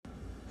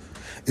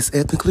It's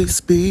ethnically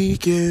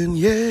speaking,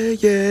 yeah,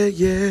 yeah,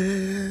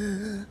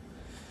 yeah.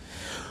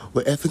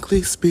 We're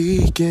ethnically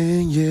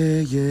speaking, yeah,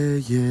 yeah,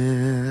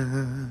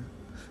 yeah.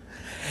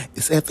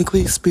 It's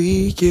ethnically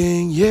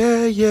speaking,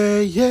 yeah, yeah,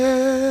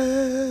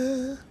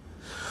 yeah.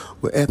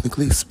 We're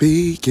ethnically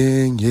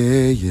speaking,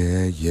 yeah,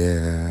 yeah,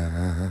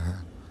 yeah.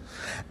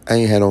 I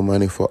ain't had no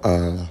money for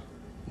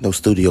no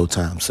studio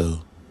time,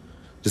 so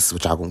this is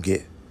what y'all gonna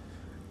get.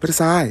 But it's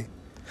alright,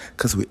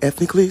 cause we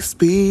ethnically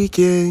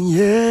speaking,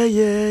 yeah,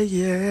 yeah,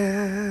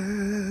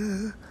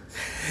 yeah.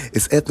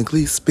 It's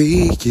ethnically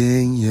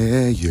speaking,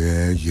 yeah,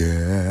 yeah,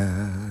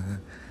 yeah.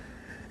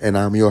 And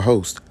I'm your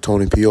host,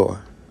 Tony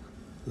Pior.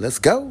 Let's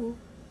go.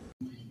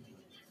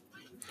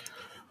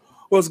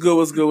 What's good,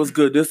 what's good, what's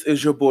good? This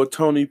is your boy,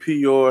 Tony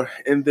Pior,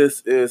 and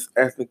this is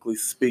Ethnically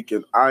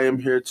Speaking. I am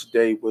here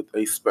today with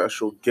a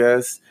special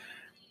guest.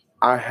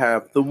 I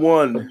have the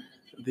one,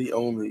 the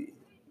only,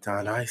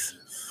 Don Isis.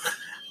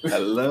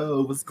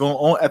 Hello, what's going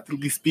on?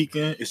 Ethically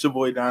speaking, it's your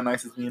boy Don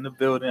Isis me in the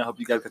building. I hope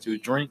you guys got your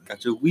drink,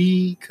 got your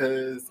weed,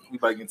 cause we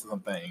about to get into some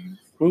things.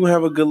 We're gonna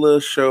have a good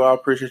little show. I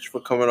appreciate you for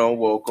coming on.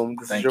 Welcome.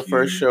 This is your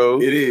first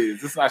show. It is.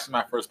 This is actually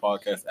my first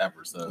podcast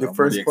ever, so I'm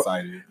really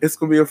excited. It's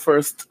gonna be a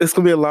first. It's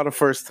gonna be a lot of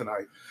firsts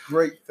tonight.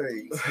 Great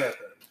things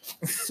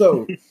happen.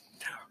 So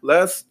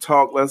let's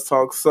talk.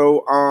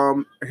 So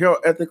here on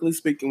Ethically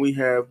Speaking, we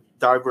have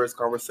diverse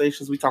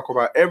conversations. We talk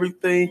about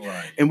everything,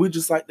 Right. and we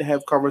just like to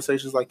have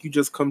conversations like you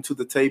just come to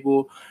the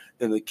table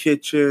in the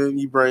kitchen,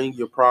 you bring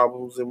your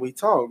problems, and we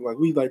talk. Like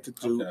we like to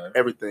do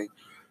everything.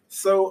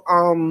 So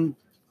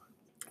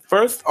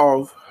first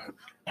off,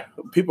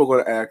 people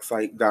are gonna ask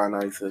like Don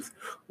Isis,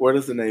 where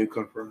does the name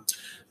come from?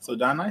 So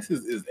Don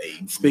Isis is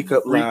a Speak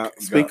up loud.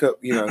 Speak up.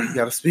 You know, you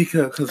gotta speak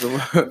up because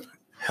of.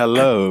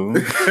 Hello.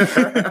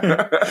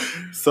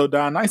 So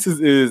Dionysus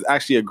is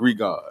actually a Greek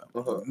god,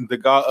 the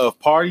god of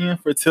partying,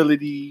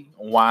 fertility,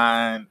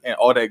 wine, and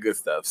all that good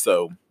stuff.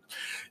 So,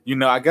 you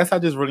know, I guess I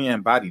just really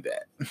embody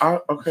that.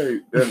 Okay,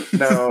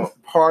 now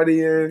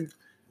partying,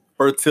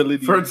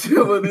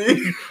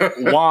 fertility,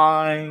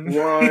 wine,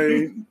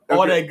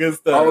 all that good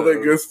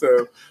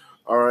stuff.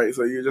 All right,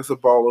 so you're just a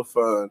ball of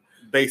fun,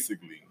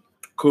 basically.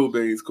 Cool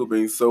beans.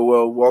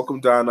 So,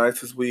 welcome,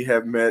 Dionysus. We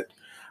have met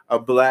a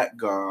black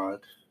god,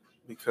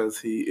 because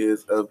he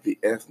is of the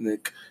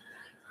ethnic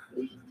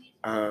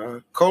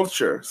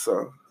culture.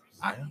 So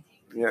I am.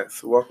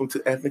 Yes, welcome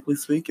to Ethnically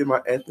Speaking,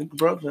 my ethnic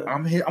brother.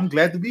 I'm here. I'm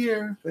glad to be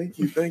here. Thank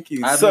you.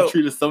 I've been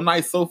treated so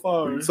nice so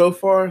far. So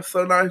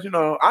nice. You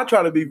know, I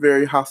try to be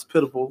very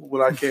hospitable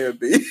when I can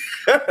be.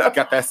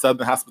 Got that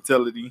southern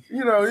hospitality.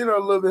 You know, a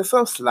little bit,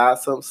 some slight.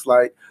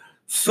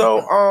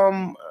 So,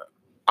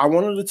 I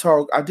wanted to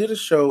talk. I did a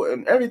show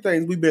and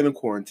everything. We've been in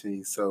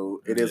quarantine,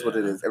 so it is what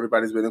it is.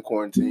 Everybody's been in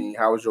quarantine.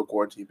 How has your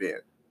quarantine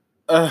been?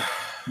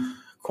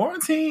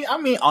 Quarantine?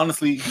 I mean,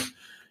 honestly,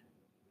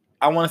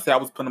 I want to say I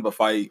was putting up a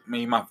fight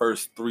maybe my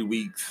first 3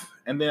 weeks.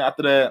 And then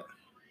after that,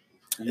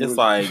 it's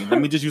like,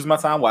 let me just use my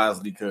time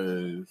wisely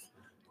because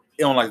it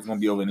don't like it's going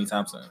to be over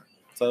anytime soon.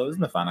 So it's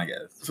been fine, I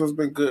guess. So it's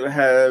been good.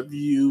 Have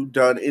you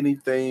done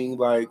anything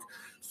like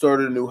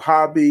started a new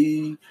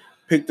hobby,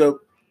 picked up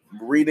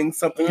reading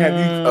something? Have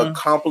you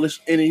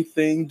accomplished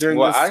anything during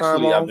this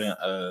time off? I've been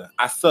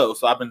I sew,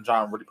 so I've been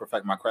trying to really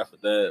perfect my craft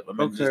with that. I've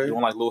been just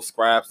doing like little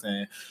scraps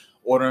and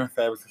ordering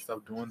fabrics and stuff,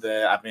 doing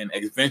that. I've been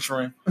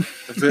adventuring.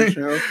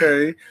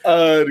 Okay.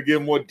 To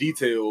get more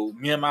detail,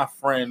 me and my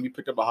friend, we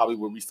picked up a hobby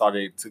where we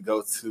started to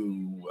go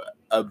to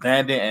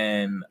abandoned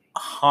and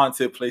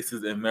haunted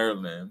places in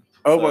Maryland.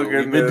 Oh my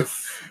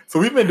goodness!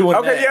 We've been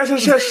doing that.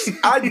 Yes.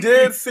 I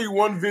did see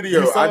one video.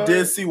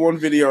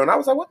 And I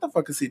was like, "What the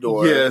fuck is he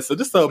doing?" Yeah. So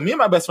me and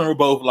my best friend were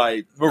both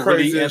like,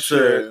 Crazy really into.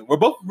 Shit.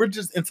 We're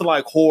just into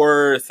like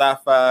horror,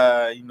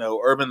 sci-fi,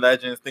 urban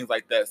legends, things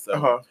like that.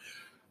 So,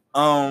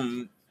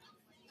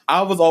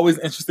 I was always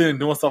interested in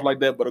doing stuff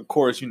like that, but of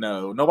course,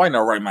 nobody in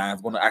their right mind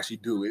is going to actually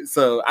do it.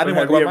 So I didn't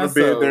want to go by myself. Have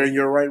you ever been there in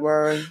your right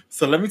mind?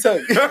 So let me tell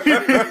you.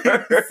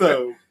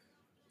 So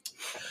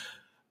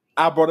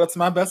I brought it up to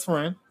my best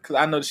friend because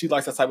I know that she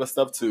likes that type of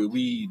stuff too.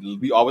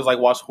 We always like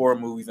watch horror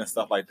movies and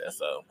stuff like that.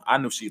 So I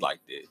knew she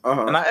liked it,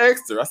 and I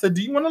asked her. I said,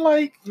 "Do you want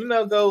to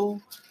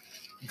go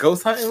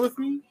ghost hunting with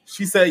me?"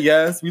 She said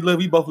yes.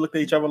 We both looked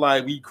at each other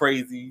like we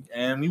crazy,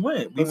 and we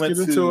went. We went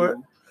to it.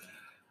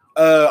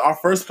 Our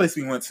first place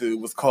we went to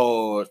was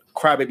called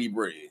Crybaby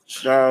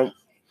Bridge.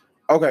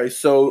 Okay,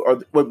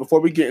 so wait,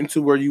 before we get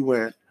into where you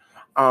went,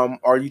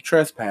 are you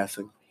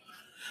trespassing?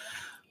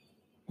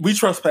 We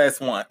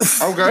trespassed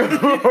once. Okay.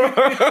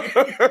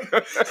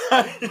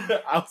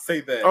 I'll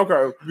say that.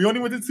 Okay. We only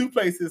went to 2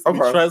 places. Okay.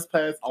 We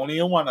trespassed only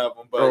in one of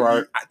them,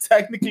 but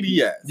technically,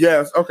 yes.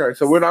 Yes, okay.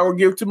 So we're not going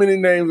to give too many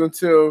names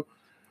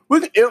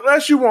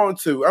unless you want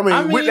to. I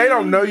mean, they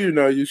don't know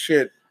you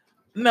shit.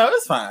 No,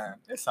 it's fine.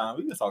 It's fine.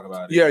 We can talk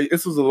about it. Yeah,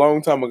 this was a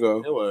long time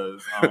ago. It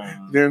was.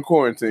 During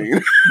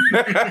quarantine.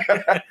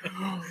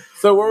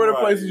 So where were the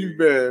places you've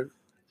been?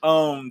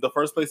 The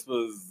first place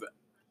was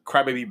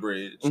Crybaby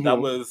Bridge. Mm-hmm.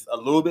 That was a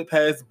little bit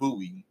past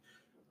Bowie.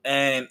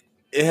 And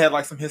it had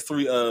like some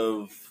history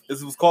of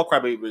this was called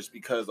Crybaby Bitch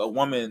because a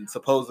woman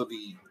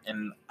supposedly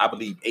in I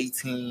believe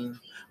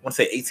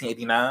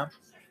 1889,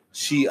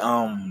 she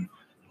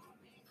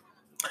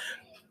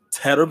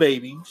had her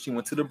baby. She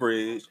went to the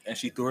bridge and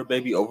she threw her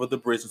baby over the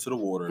bridge into the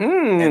water,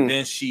 and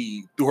then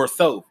she threw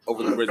herself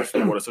over the bridge into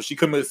the water. So she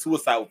committed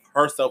suicide with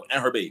herself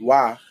and her baby.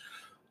 Wow.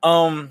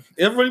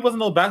 It really wasn't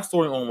no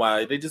backstory on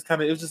why. They just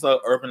kind of, it was just an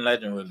urban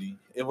legend, really.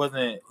 It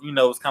wasn't,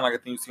 it's kind of like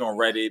a thing you see on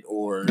Reddit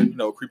or,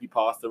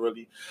 creepypasta,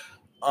 really.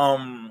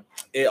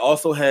 It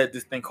also had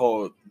this thing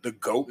called the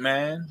Goat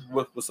Man,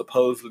 which was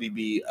supposedly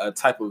be a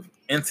type of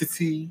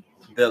entity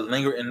that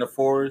lingered in the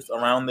forest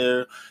around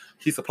there.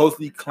 He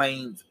supposedly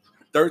claimed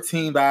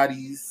 13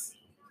 bodies.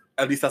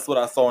 At least that's what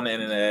I saw on the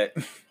internet.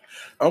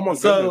 Oh my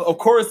goodness. So, of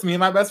course, me and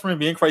my best friend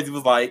being crazy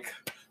was like,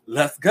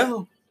 let's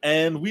go.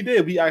 And we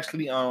did. We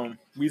actually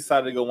we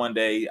decided to go one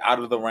day out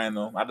of the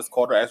random. I just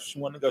called her, asked if she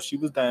wanted to go. She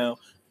was down.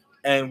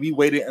 And we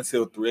waited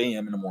until 3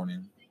 a.m. in the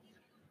morning.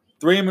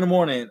 3 a.m. in the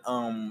morning.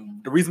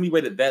 The reason we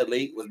waited that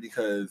late was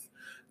because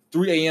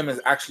 3 a.m.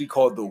 is actually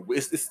called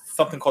it's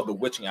something called the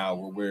witching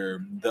hour, where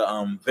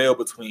the veil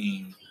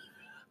between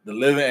the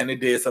living and the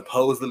dead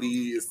supposedly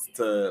is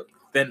to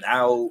thin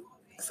out.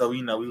 So,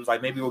 we was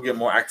like, maybe we'll get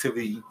more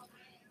activity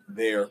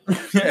there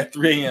at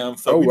 3 a.m.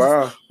 So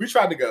we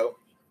tried to go.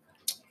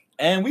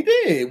 And we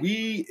did.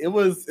 It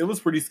was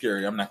pretty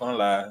scary. I'm not gonna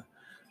lie.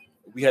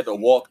 We had to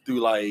walk through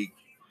like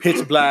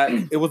pitch black.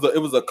 It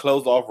was a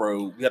closed off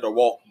road. We had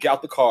to get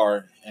out the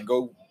car and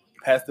go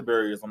past the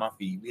barriers on our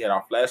feet. We had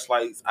our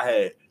flashlights. I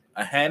had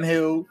a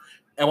handheld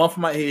and one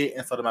for my head,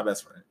 and so did my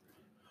best friend.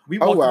 We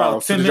walked about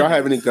 10 So did y'all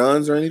have any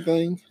guns or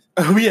anything?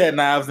 We had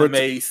knives and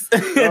mace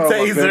and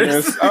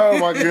tasers. Oh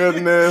my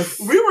goodness.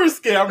 We were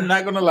scared. I'm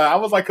not gonna lie. I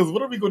was like, because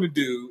what are we gonna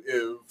do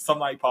if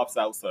somebody pops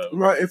out? So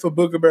right, if a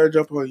booger bear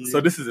jump on you. So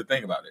this is the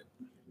thing about it.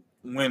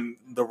 When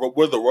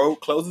where the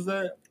road closes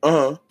at,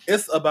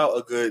 it's about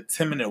a good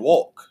 10-minute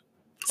walk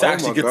to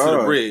actually get to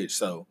the bridge.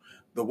 So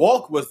the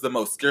walk was the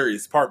most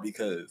scariest part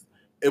because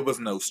it was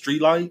no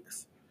street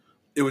lights.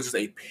 It was just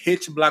a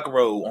pitch black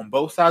road. On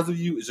both sides of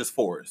you, it's just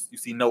forest. You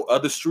see no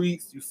other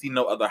streets. You see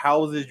no other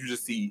houses. You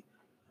just see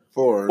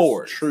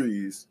forest,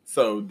 trees.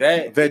 So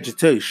that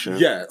vegetation.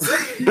 Yes.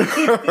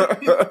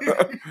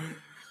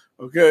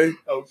 Okay.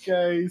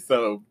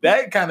 So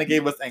that kind of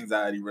gave us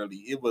anxiety. Really,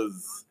 it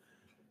was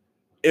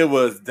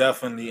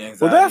definitely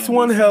anxiety. Well, that's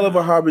one hell of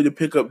a hobby to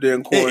pick up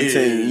during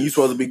quarantine. You're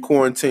supposed to be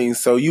quarantined,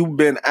 so you've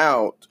been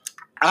out.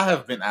 I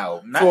have been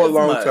out for a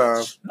long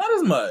time. Not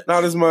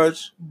as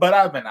much. But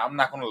I've been out. I'm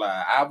not gonna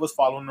lie. I was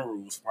following the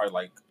rules for probably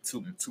like 2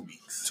 weeks.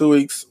 2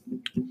 weeks.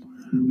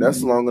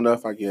 That's long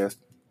enough, I guess.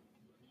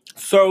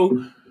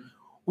 So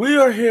we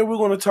are here. We're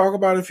going to talk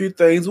about a few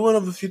things. One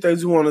of the few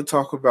things we want to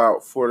talk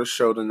about for the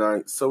show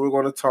tonight. So we're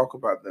going to talk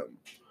about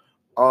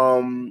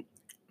them.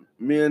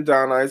 Me and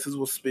Don Isis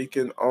was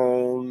speaking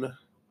on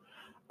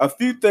a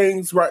few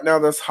things right now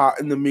that's hot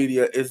in the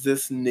media. Is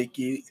this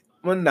Nicki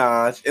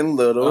Minaj and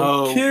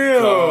Lil'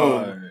 Kim?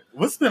 God.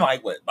 What's been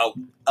like, about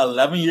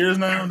 11 years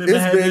now?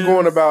 It's been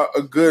going about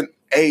a good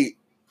 8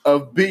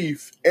 of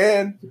beef,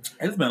 and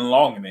it's been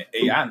longer than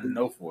 8. I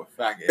know for a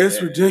fact. It's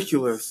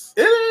ridiculous.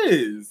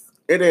 It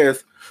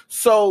is.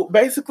 So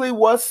basically,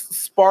 what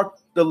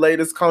sparked the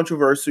latest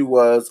controversy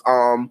was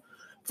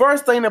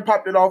first thing that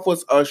popped it off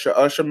was Usher.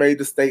 Usher made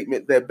the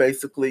statement that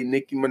basically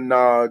Nicki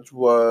Minaj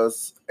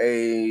was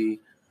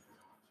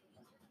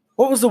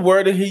what was the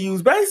word that he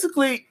used?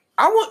 Basically,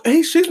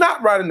 she's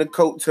not riding the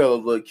coattail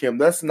of Lil' Kim.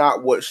 That's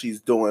not what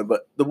she's doing.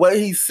 But the way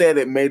he said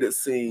it made it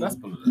seem. Let's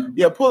pull it up.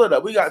 Yeah, pull it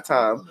up. We got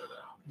time.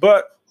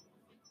 But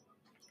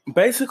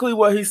basically,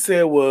 what he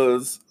said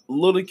was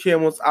Lil'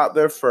 Kim was out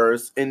there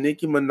first, and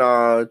Nicki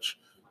Minaj.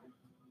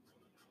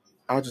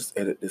 I'll just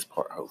edit this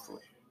part, hopefully.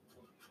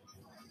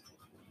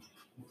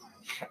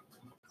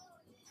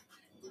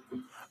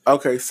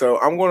 Okay, so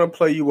I'm going to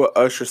play you what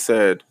Usher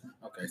said.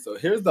 Okay, so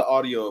here's the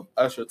audio of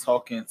Usher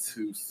talking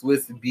to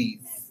Swiss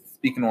Beats,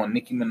 speaking on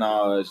Nicki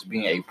Minaj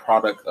being a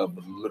product of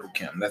Lil'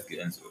 Kim. Let's get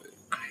into it.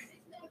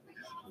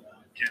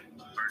 Kim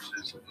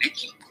versus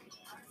Nicki.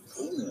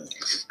 Ooh,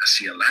 I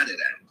see a lot of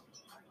that.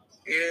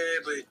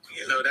 Yeah, but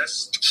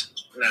that's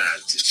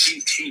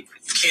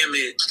Kim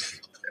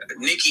is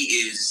Nicki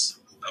is.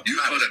 You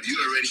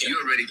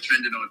already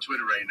trending on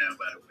Twitter right now.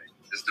 By the way,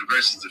 it's the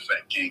versus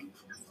effect, King.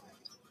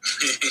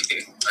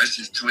 That's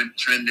just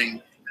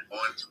trending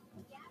on.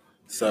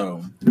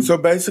 So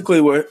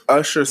basically, what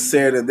Usher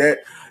said in that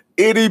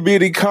itty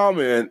bitty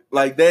comment,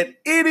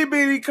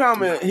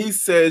 he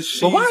says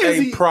she's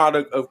a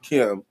product of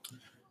Kim.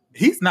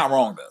 He's not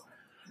wrong though.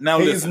 Now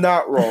he's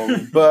not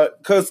wrong, but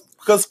because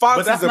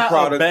Fox is a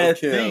product of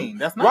Kim. Thing.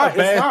 That's not a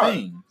bad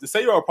thing. To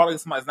say you're a product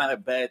of somebody is not a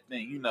bad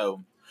thing.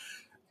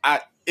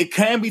 It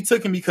can be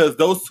taken because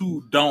those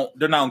two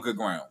they're not on good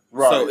ground.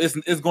 Right. So it's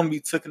going to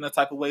be taken a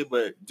type of way.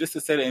 But just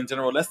to say that in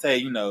general, let's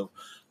say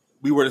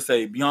we were to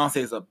say Beyonce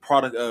is a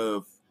product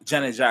of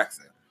Janet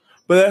Jackson.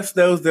 But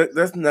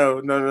that's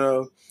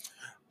no.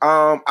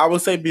 I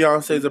would say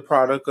Beyonce is a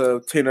product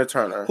of Tina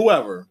Turner.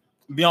 Whoever.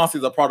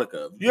 Beyonce's a product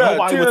of. Yeah,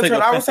 Nobody Tina would take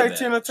Turner. I would offense say to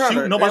Tina that.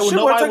 Turner. Nobody And she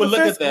would take look at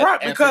offense, that. right?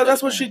 and Because say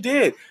that's what she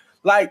did.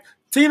 Like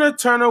Tina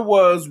Turner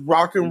was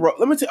rock and roll.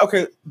 Let me tell you.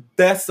 Okay,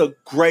 that's a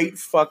great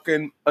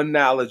fucking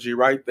analogy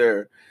right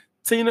there.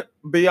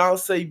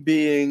 Beyonce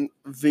being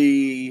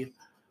the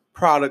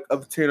product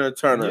of Tina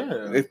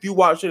Turner. Yeah. If you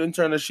watch Tina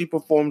Turner, she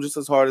performed just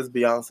as hard as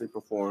Beyonce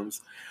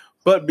performs.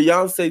 But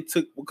Beyonce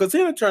because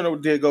Tina Turner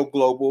did go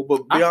global,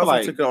 but I feel Beyonce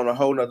like took it on a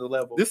whole nother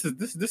level. This is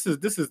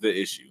the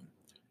issue.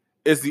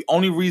 Is the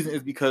only reason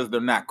is because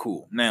they're not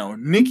cool. Now,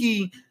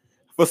 Nicki,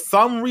 for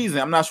some reason,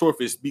 I'm not sure if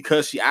it's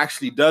because she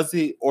actually does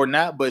it or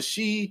not, but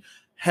she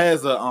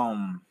has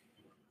a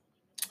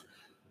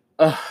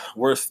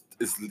worse.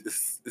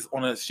 It's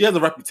on a. She has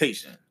a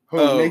reputation.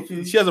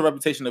 Nicki? She has a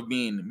reputation of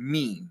being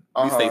mean.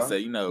 Uh-huh. Say,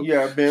 you know,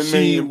 Yeah, being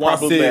she mean,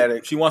 wants problematic.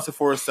 it. She wants it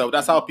for herself.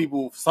 That's how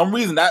people. For some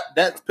reason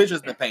that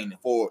picture's been painted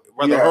for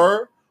whether Yeah.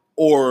 her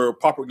or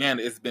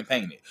propaganda. It's been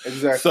painted.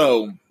 Exactly.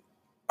 So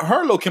her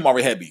and Lil' Kim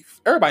already had beef.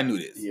 Everybody knew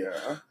this.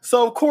 Yeah.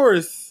 So of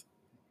course,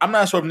 I'm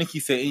not sure if Nicki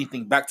said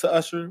anything back to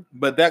Usher,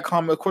 but that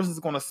comment, of course, is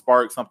going to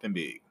spark something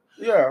big.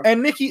 Yeah.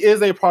 And Nicki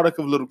is a product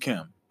of Lil'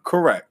 Kim,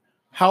 correct?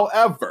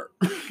 However,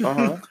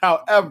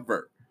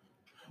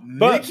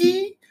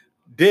 Nicki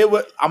did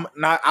what I'm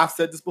not. I've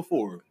said this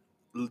before.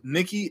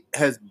 Nicki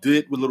has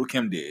did what Lil'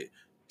 Kim did.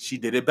 She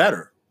did it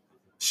better.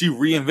 She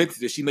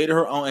reinvented it. She made it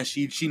her own, and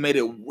she made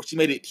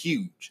it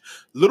huge.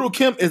 Lil'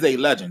 Kim is a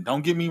legend.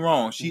 Don't get me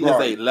wrong. She is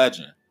a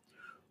legend.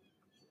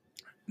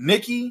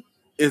 Nicki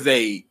is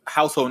a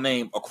household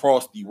name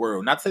across the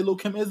world. Not to say Lil'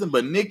 Kim isn't,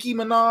 but Nicki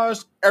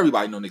Minaj,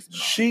 everybody knows Nicki Minaj.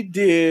 She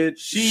did.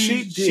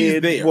 She's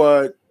did there.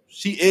 what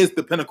she is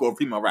the pinnacle of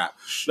female rap.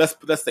 Let's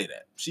say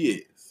that she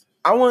is.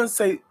 I wouldn't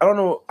say. I don't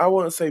know. I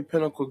wouldn't say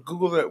pinnacle.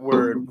 Google that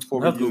word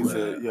before Let's we use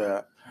Google it.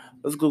 Yeah,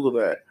 let's Google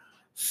that.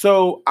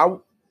 So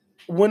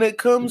when it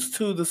comes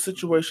to the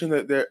situation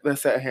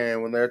that's at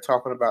hand, when they're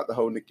talking about the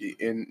whole Nicki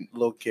and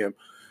Lil' Kim,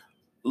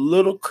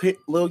 Lil'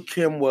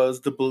 Kim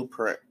was the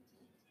blueprint.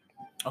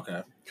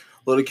 Okay.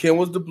 Lil' Kim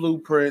was the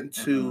blueprint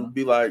to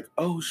be like,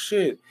 oh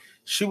shit,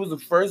 she was the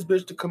first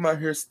bitch to come out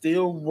here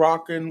still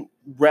rocking,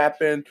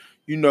 rapping.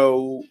 You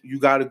know, you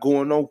got it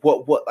going on.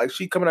 What? Like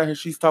she coming out here,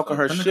 she's talking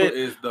her Pinnacle shit.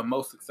 is the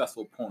most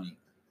successful point.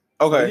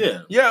 Okay.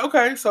 So, yeah.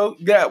 Okay. So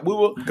yeah, we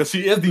will because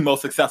she is the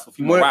most successful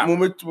female rapper.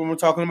 When we're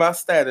talking about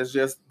status,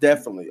 just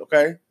definitely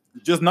okay.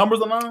 Just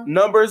numbers alone.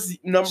 Numbers.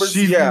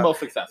 She's the most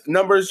successful.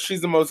 Numbers.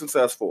 She's the most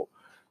successful.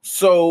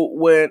 So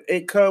when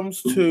it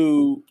comes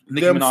to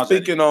Nicki them Minaj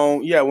speaking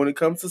on, when it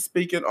comes to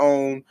speaking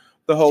on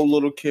the whole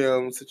Lil'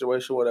 Kim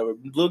situation, whatever,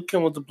 Lil'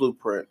 Kim was the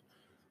blueprint.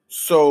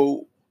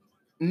 So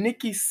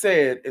Nicki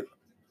said in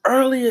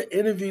earlier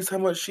interviews how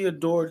much she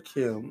adored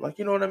Kim. Like,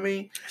 you know what I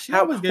mean? She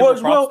always gave her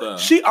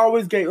props, she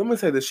always gave. Let me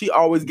say this. She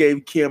always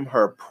gave Kim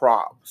her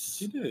props.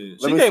 She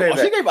did. She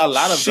gave a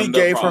lot of she them.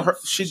 Gave props. her.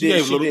 She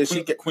did.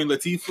 She gave Queen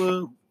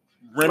Latifah.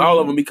 Remy, all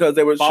of them because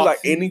they were. She like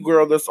Foxy. any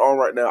girl that's on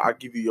right now. I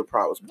give you your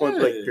props. Point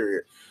blank.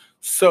 Period.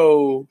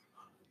 So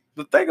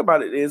the thing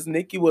about it is,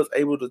 Nicki was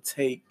able to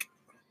take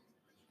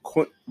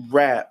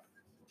rap,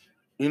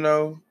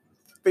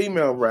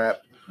 female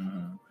rap,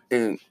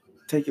 and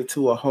take it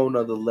to a whole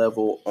nother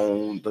level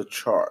on the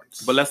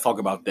charts. But let's talk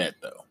about that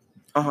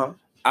though.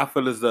 I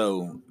feel as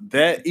though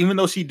that even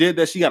though she did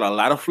that, she got a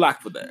lot of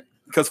flack for that.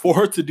 Because for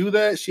her to do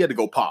that, she had to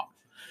go pop.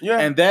 Yeah.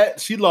 And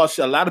that she lost.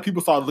 A lot of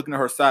people started looking at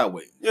her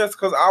sideways. Yes,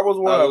 because I was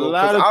one of them.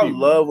 I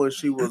love when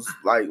she was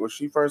like when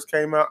she first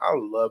came out. I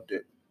loved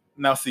it.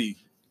 Now see,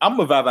 I'm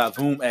a Vava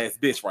Boom ass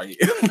bitch right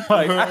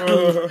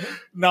here.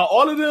 Now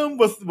all of them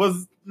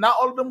was not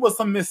all of them was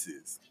some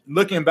misses.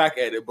 Looking back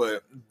at it,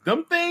 but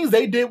them things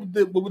they did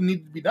what would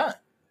need to be done.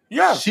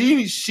 Yeah,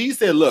 she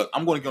said, "Look,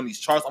 I'm going to get on these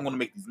charts. I'm going to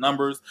make these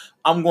numbers.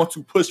 I'm going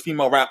to push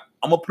female rap.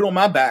 I'm going to put it on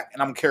my back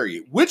and I'm going to carry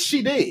it," which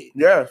she did.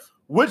 Yes.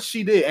 Which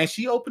she did, and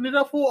she opened it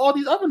up for all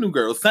these other new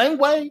girls. Same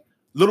way,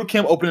 Lil'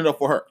 Kim opened it up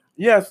for her.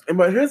 Yes,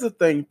 but here's the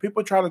thing: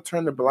 people try to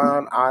turn the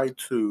blind eye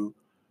to.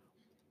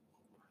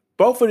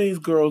 Both of these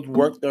girls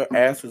worked their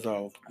asses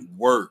off.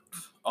 Worked.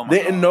 Oh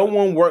my God. No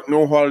one worked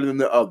no harder than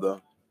the other.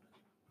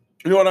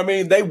 You know what I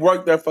mean? They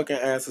worked their fucking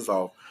asses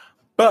off.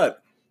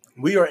 But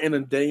we are in a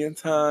day and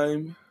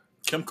time.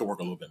 Kim could work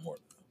a little bit more.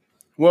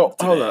 Well,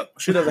 hold up.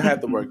 She doesn't have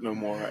to work no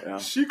more right now.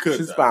 She could.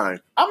 She's fine.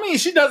 I mean,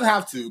 she doesn't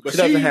have to. But she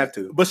doesn't have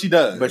to. But she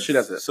does. But she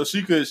doesn't. So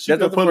she could put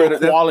a little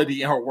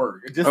quality in her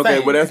work. Just okay,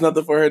 saying. but that's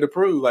nothing for her to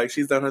prove. Like,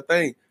 she's done her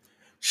thing.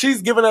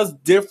 She's given us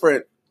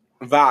different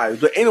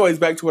vibes. But anyways,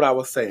 back to what I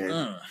was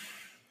saying.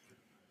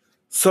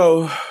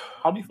 So,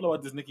 how do you feel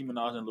about this Nicki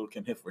Minaj and Lil'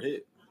 Kim hit for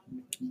hit?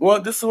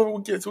 Well, this is where we'll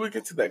get to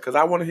that because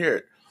I want to hear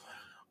it.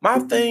 My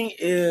thing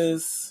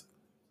is,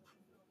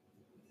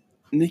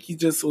 Nicki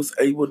just was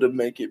able to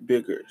make it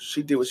bigger.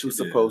 She did what she was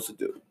supposed to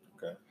do.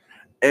 Okay.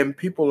 And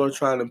people are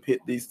trying to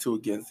pit these two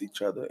against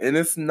each other. And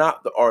it's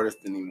not the artist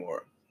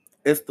anymore.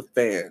 It's the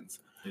fans.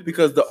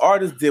 Because the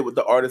artist did what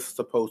the artist is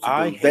supposed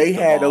to do. They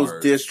had those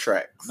diss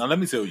tracks. Now, let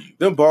me tell you.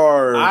 The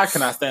barbs. I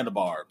cannot stand the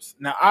barbs.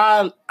 Now,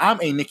 I'm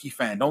a Nicki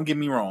fan. Don't get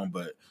me wrong.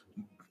 But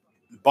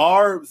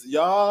barbs,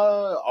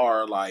 y'all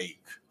are like...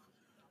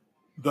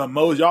 The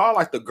most y'all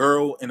like the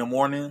girl in the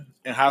morning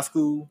in high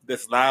school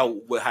that's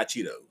loud with hot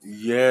Cheetos.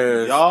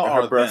 Yes. Y'all and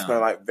her are breath them.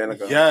 smell like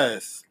vinegar.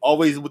 Yes,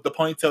 always with the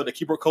ponytail. They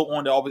keep her coat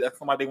on. They always ask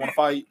somebody they want to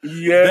fight.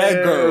 Yes.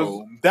 That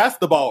girl, that's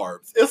the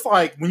Barbs. It's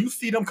like when you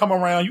see them come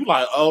around, you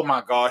like, oh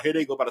my god, here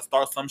they go about to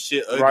start some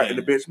shit again. Right, and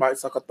the bitch might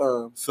suck a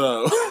thumb.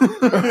 So,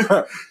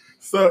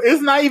 so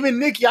it's not even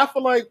Nicki. I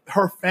feel like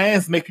her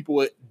fans make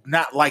people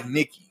not like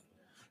Nicki,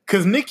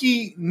 because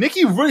Nicki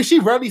really, she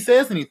rarely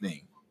says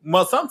anything.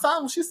 But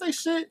sometimes when she say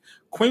shit,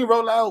 Queen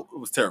rollout, it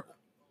was terrible.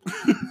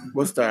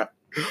 What's that?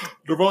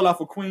 The rollout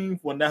for Queen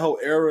when that whole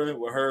era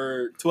with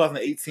her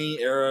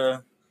 2018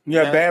 era.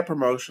 Yeah, that, bad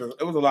promotion.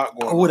 It was a lot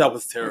going on. Oh, that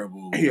was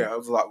terrible. Yeah, it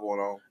was a lot going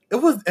on. It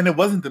was, and it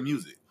wasn't the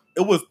music.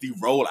 It was the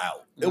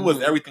rollout. It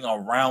was everything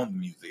around the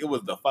music. It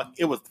was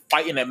it was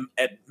fighting at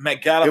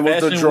Met Gala. It was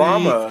Fashion the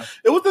drama. Week.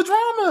 It was the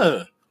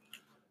drama.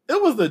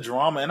 It was the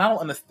drama, and I don't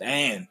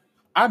understand.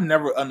 I've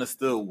never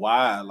understood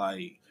why,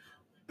 like,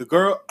 the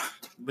girl.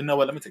 But no,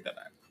 what? Let me take that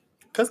back.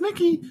 Because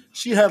Nicki,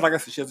 she has, like I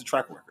said, she has a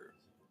track record.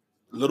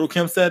 Little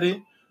Kim said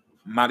it.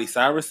 Miley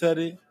Cyrus said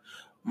it.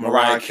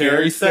 Mariah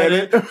Carey said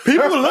it.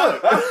 People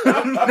look.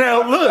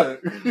 Now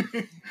look.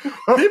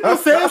 People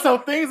said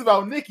some things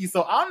about Nicki,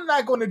 so I'm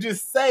not going to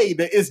just say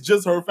that it's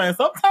just her fans.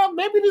 Sometimes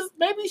maybe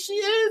she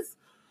is.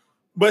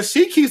 But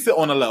she keeps it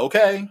on the low,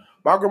 okay?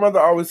 My grandmother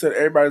always said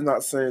everybody's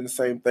not saying the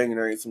same thing and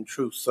there ain't some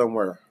truth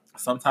somewhere.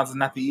 Sometimes it's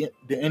not the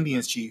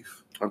Indians,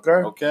 Chief. Okay?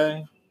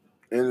 Okay.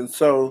 And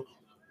so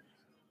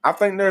I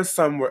think there's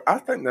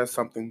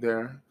something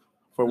there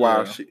for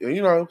why she,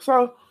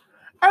 so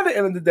at the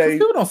end of the day,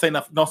 people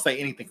don't say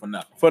anything for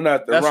nothing. For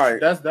nothing, that's, right?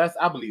 That's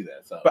I believe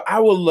that. So. But I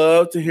would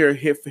love to hear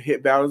hit for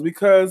hit battles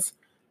because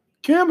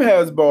Kim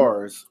has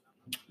bars,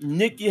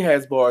 Nicki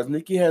has bars,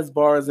 Nicki has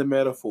bars and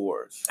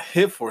metaphors.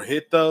 Hit for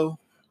hit though,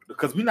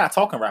 because we're not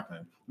talking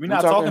rapping. We're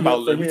not talking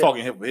about we're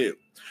talking hit for hit.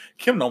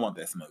 Kim don't want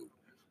that smooth.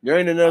 There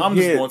ain't enough. I'm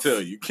hits. just gonna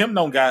tell you, Kim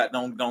don't got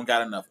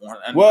enough.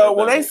 Well,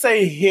 when they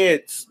say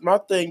hits, my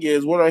thing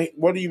is,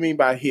 what do you mean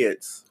by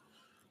hits?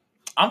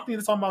 I'm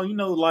thinking talking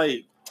about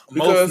like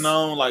because most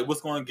known, like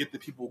what's going to get the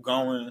people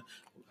going,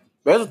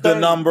 the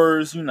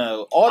numbers,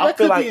 all that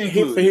could like be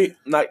included. Hit for hit,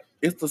 like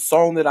it's the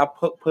song that I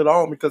put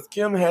on because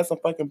Kim has some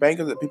fucking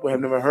bangers that people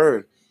have never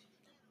heard.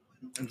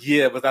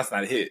 Yeah, but that's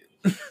not a hit.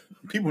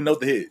 People know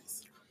the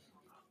hits,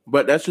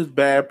 but that's just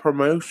bad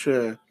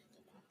promotion.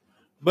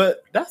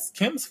 But that's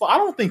Kim's fault. I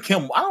don't think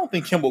Kim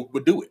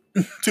would do it.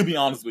 To be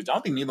honest with you, I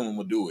don't think neither one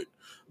would do it.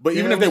 But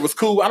even if they was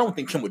cool, I don't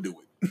think Kim would do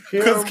it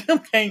because Kim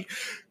can't.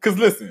 Because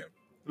listen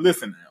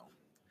now.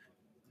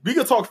 We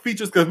can talk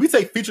features because we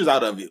take features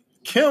out of it.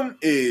 Kim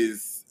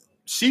is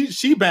she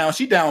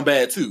down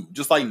bad too,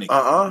 just like Nicki.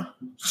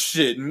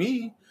 Shit,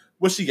 me.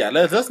 What she got?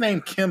 Let's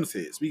name Kim's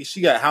hits. She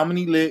got How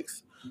Many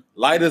Licks,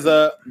 Light Is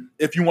Up.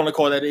 If you want to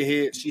call that a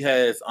hit, she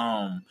has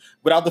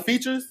without the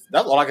features.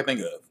 That's all I can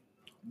think of.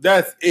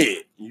 That's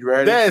it. You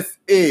ready? That's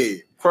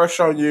it. Crush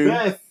on You.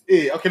 That's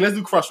it. Okay, let's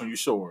do Crush on You.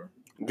 Sure.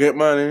 Get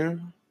Money.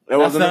 That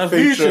wasn't a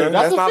feature.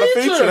 That's not a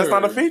feature. That's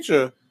not a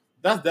feature.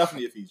 That's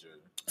definitely a feature.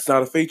 It's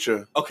not a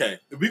feature. Okay,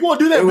 if we gonna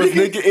do that,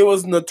 it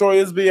was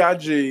Notorious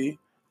B.I.G.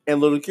 and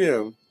Lil'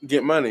 Kim.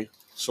 Get Money.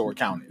 Sure,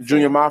 count it.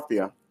 Junior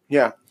Mafia.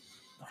 Yeah.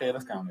 Okay,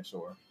 let's count it.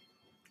 Sure.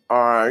 All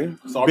right.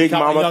 So Big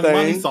Mama Young thing.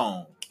 Money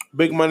song.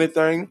 Big Money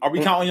thing. Are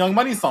we counting Young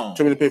Money song?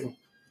 Too many people.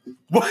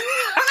 What?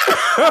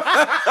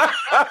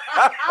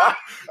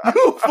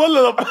 You full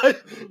of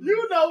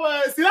you know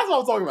what? See, that's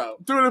what I'm talking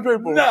about. Too many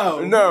people.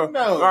 No.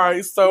 All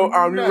right. So,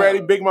 you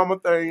ready? Big Mama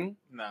thing.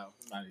 No,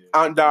 not here.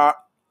 Aunt Dot.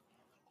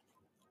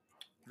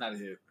 Not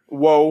here.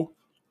 Whoa.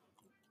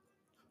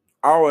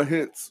 Our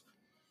hits.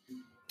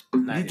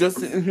 Not you hits. Just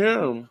didn't hear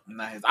them.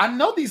 Not hits. I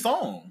know these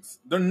songs.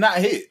 They're not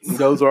hits.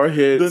 Those are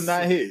hits. They're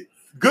not hits.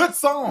 Good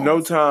songs.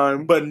 No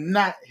Time. But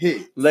not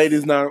hits.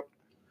 Ladies Night.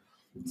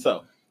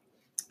 So,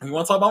 we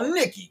want to talk about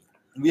Nicki.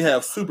 We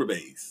have Super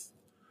Bass.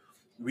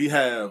 We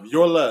have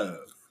Your Love.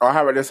 Oh,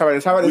 how about this? How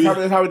about we do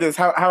this?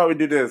 How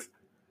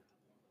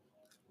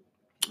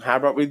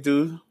about we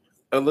do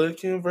a Lil'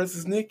 Kim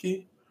versus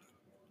Nicki?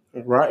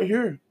 Right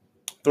here.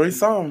 3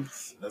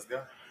 songs. Let's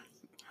go.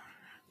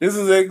 This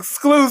is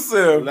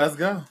exclusive. Let's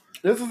go.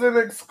 This is an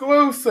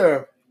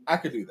exclusive. I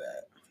could do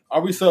that.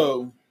 Are we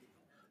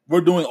we're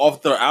doing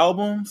off their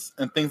albums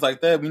and things like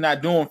that? We're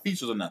not doing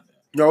features or nothing.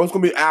 No, it's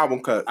gonna be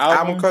album cuts.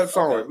 Album cut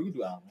song. Okay, we can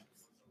do albums.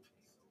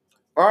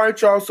 All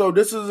right, y'all. So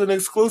this is an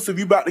exclusive.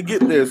 You about to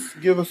get this.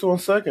 Give us 1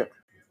 second.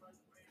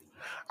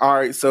 All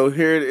right, so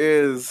here it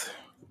is.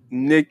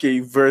 Nicki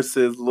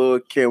versus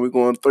Lil' Kim. We're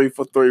going 3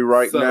 for 3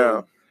 right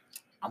now.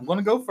 I'm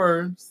gonna go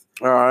first.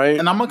 All right.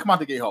 And I'm gonna come out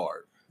the gate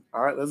hard.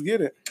 All right, let's get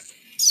it.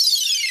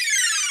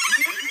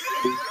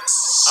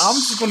 I'm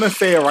just gonna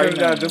say it right Turn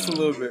it now. down just a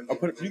little bit.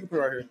 You can put it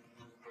right here.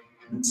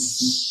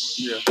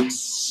 Yeah.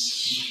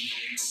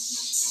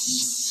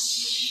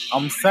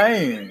 I'm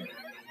saying,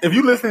 if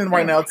you listening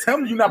right now, tell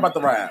me you're not about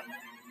to rap.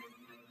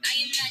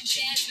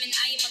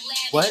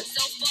 What?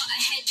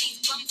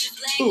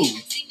 Who? I'm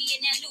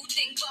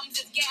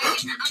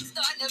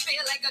starting to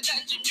feel like a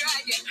dungeon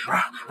dragon.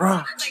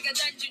 Rah. Like a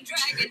dungeon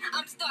dragon.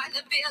 I'm starting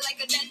to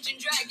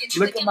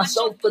Look at my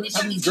show footage,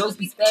 how these girls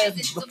be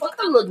spazzing. The fuck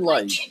I look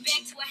like?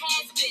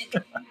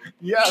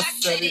 Yeah, I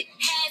said it.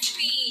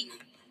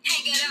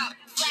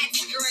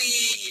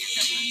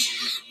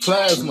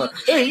 Plasma.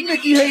 Hey,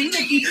 Nikki,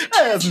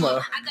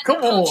 asthma.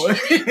 Come on.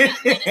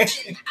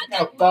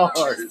 I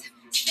bars.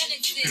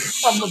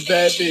 I'm a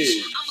bad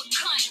bitch.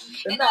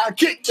 And now I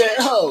kick that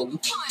hoe.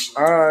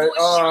 All right.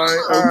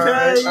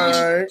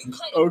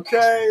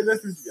 Okay,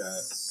 let's just go.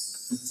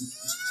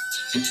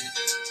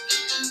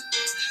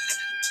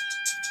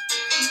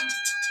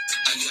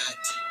 I got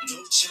no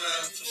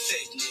time for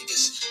fake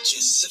niggas.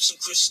 Just sip some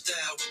crystal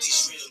with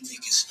these real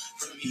niggas.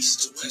 From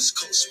east to west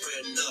coast,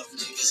 spread love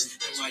niggas.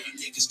 And while you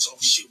niggas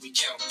talk shit, we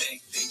count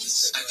bank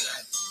figures. I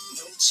got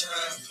no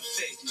time for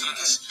fake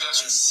niggas.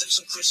 Just sip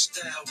some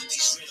crystal with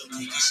these real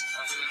niggas.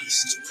 From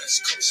east to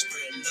west coast,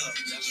 spread love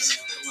niggas.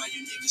 And while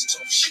you niggas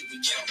talk shit, we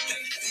count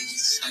bank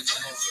figures. I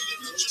got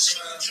no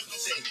time for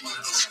fake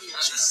niggas.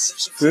 Just sip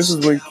some This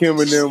is when Kim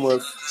and them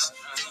was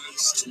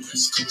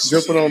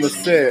jumping on the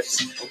set.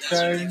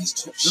 Okay?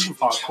 This is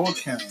hardcore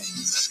Kim.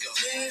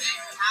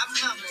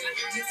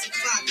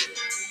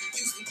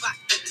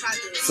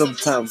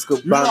 Sometimes go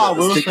You know I round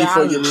will sticky say for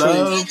I your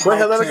love cream. Go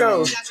ahead, let it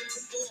go. Kim.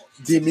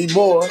 Give me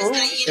more.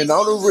 And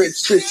all the rich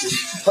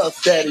bitches.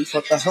 Puff Daddy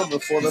for the Hummer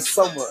for the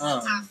summer.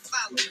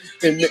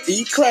 In the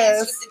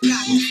E-Class,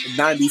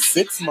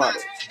 96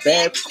 model.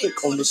 Bad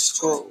click on the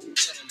scroll.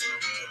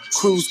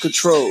 Cruise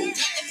control.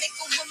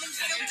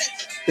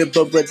 Hip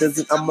hop brothers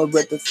and I'm a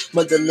brothers.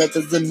 Mother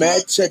letters and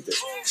mad cheddar.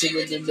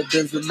 Chilling in the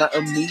Benz with my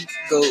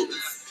amigos.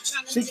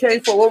 She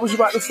came for, what was you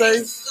about to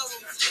say?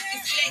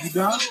 You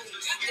done?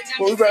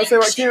 What was you about to say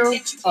about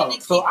Kim? Oh,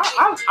 so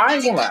I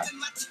ain't gonna lie.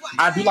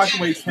 I do like the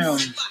way Kim.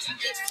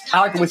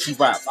 I like the way she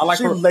raps. I like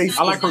She her. laced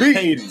I like her the beat.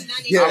 cadence.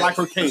 Yeah. I like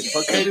her cadence.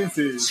 Her cadence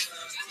is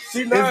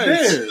She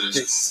there.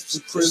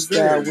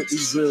 Crystal with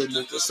these real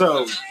niggas.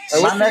 So Hey, my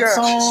what you next got?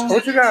 song.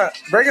 What you got?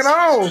 Bring it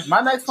on.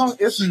 My next song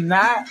is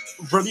not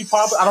really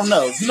popular. I don't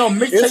know. You know,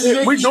 mixtape It's it.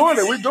 Nikki. We doing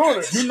it. We doing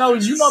it. You know,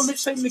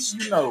 mixtape Nikki.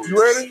 You know. You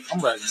ready? I'm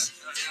ready.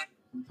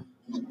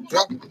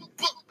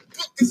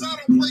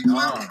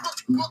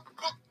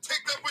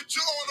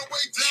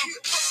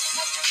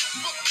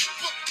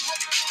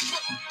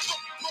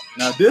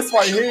 Now this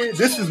right here,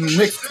 this is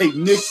mixtape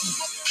Nikki.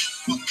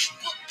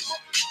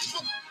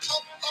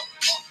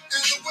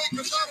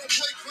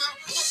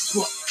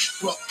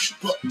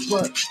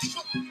 But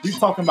we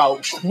talking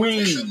about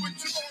Queen.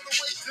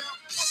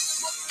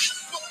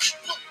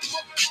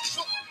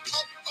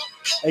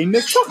 Hey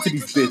Nick, talk to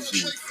these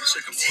bitches.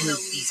 Tell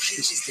these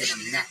bitches that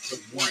I'm not the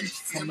one.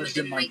 Some of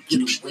them might get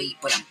away,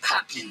 but I'm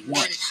popping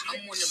one. I'm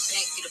on the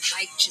back of the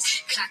bike,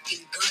 just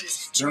cocking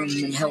guns.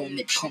 German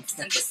helmet pumps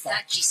and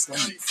Versace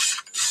stunts.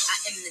 I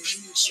am the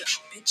ninja,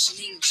 bitch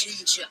named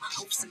Ginger.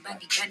 Hope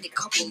somebody got a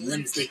couple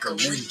limbs they can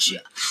lend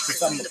ya.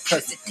 Cause I'm the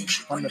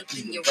president, run up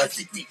in your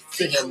resident.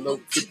 Say hello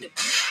to the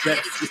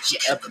best bitch you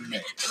ever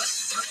met.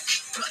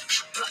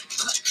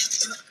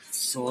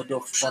 Sort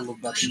of followed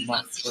by the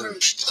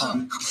Mossberg.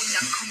 When I come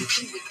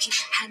through it, get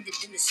handed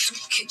in the soup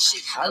kitchen.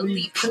 I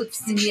leave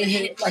clips in your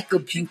head like a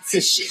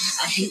beautician.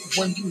 I hit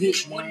one, you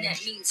hit one,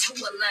 that means two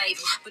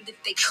alive. But if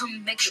they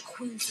come back to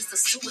Queens, it's a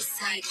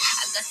suicide. I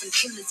got some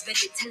killers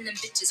ready telling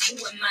bitches who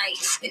am I.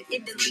 In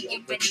Italy,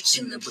 get ready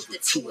chilling with the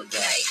tour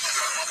guide.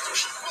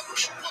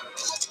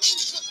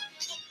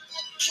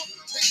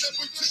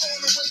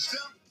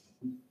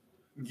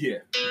 Yeah.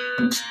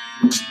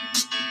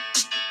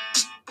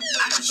 I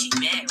heard she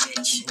mad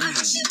rich. I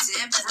heard she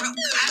dead broke. I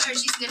heard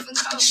she sniffing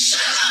coke. Shut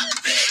up,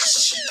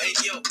 bitch. Hey,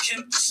 yo,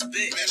 Kim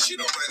spit. Man, she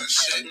don't write a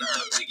shit. Nah,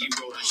 Biggie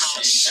wrote a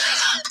shit. Shut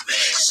up,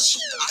 bitch. I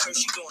heard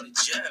she going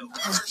to jail. I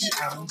heard she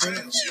out of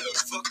jail. She done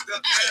fucked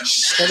up now.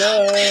 Shut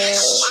up. Why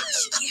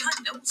she get her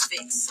nose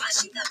fixed? Why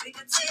she got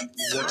bigger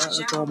tits?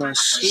 That's all my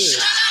shit. Shut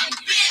up,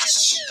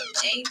 bitch.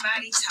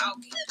 Everybody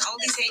talking. All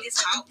these haters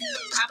talking.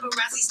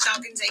 Paparazzi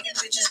stalking, taking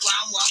pictures while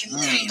I'm walking.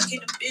 Damn,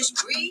 can a bitch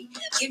breathe?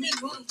 Give me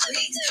room,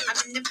 please. I'm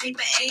in the paper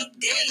 8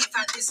 day if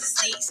I miss a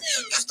sneeze.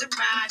 Used to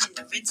ride in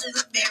the rental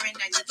of Baron.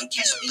 Now you can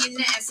catch me in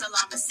the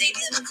SLR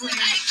Mercedes McLaren.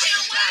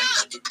 Riding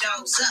with the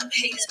doors up.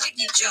 Haters pick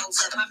your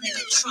Joes up. I'm in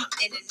the Trump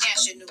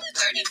International.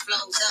 30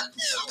 flows up.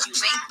 You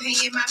ain't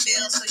paying my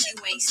bills, so you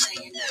ain't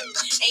saying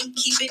nothing. Ain't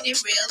keeping it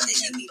real, then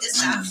you need to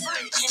stop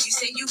fronting. You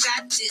say you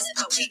got this,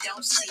 but we don't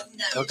see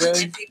nothing.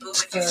 Okay. And people,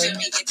 if you feel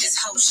me, get this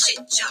whole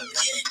shit jumping.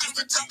 Used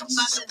to talk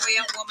about the way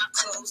I wore my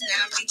clothes.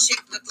 Now every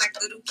chick look like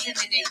Little Kim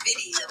in their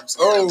videos.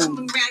 Oh. Come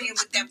around here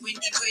with that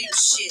Wendy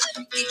Williams shit.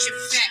 Get your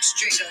facts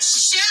straight up.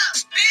 Shut up,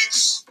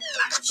 bitch.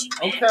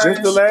 Okay. This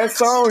the last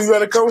song. You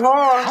better come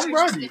hard. I'm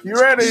ready. You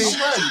ready? I'm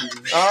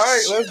ready. All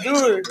right, let's do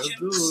it. Let's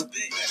do it.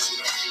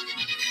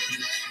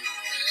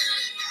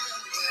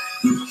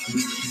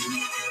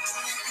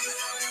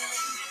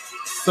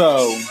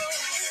 So,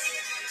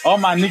 all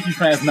my Nicki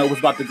fans know what's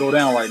about to go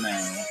down right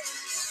now.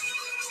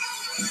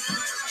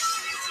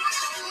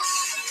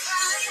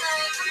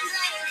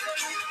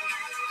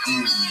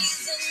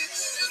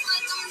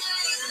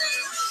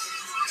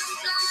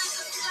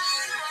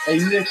 Hey,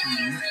 Nicki,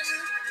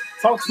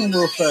 talk to him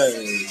real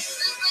fast.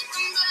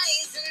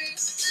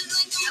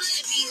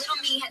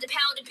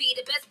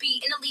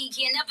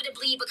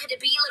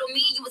 little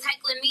me, you was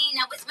heckling me.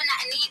 Now it's when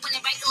I need when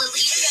it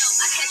regularly. Yo,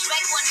 I catch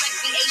wreck on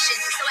recreation.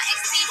 So I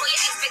exceed all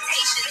your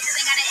expectations. Bitches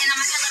ain't got an end on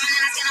my color, man, and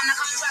I skin. I'm not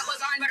coming track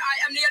was on, but I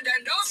am the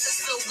addendum.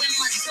 So when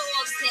my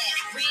dog's at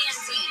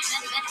Randy,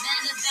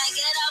 man, if I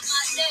get off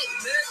my dick,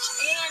 bitch,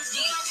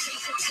 Andy.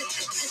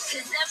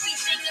 Cause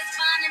everything is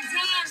fine and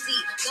dandy.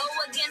 Go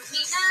against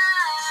me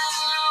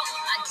now,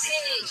 I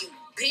dare you.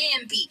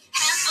 Bambi, $500,000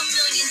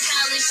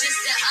 just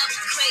to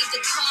upgrade the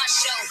car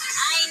show.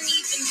 I ain't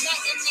even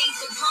detonate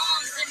the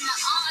bombs in the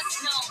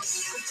arsenal.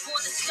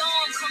 Before the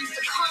storm comes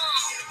to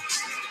calm,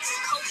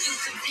 hope you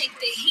can take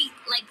the heat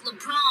like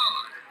LeBron.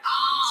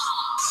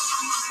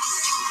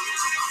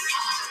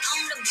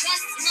 I'm the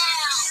best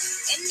now.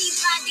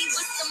 Anybody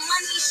with some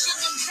money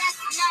should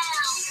invest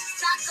now.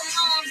 Soccer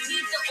moms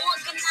need to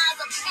organize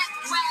a pep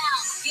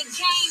round. Your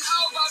game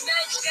over,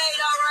 bitch,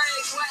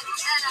 Gatorade, wet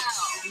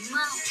towel.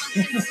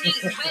 Motherfuckers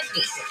ain't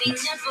ready, they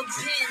never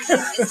been.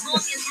 As long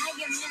as I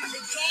am in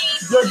the game.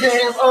 Your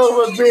game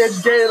over, bitch,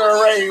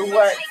 Gatorade,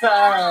 wet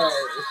towel.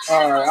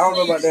 Alright, I don't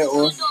know about that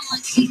one.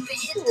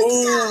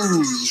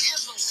 Ooh.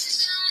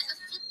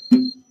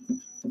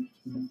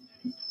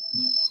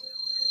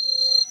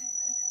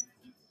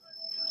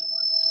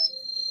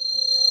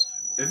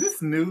 Is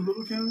this new,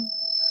 Lil' Kim?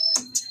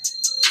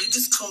 You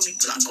just call me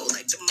Blanco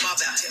like the mob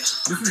out here.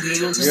 This is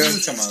new, Lil' Kim? Yeah. This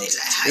is come out. This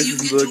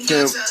is Lil'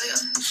 Kim.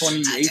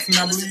 2018,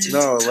 I believe?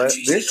 No,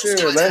 this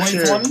year, last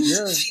year. 2020?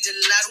 Yeah. Feed a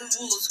lot of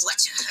wolves,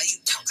 watch how you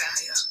talk out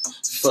here.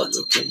 Fuck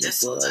Lil' Kim,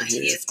 that's all I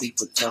hear is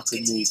people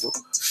talking evil.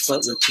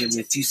 Fuck Lil' Kim,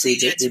 if you say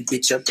that, then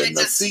bitch, I better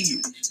not see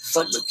you.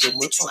 Fuck Lil' Kim,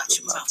 we'll talk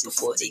your mouth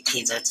before they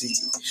cannot do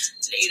you.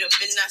 Later,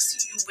 and I see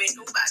you when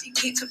nobody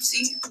can come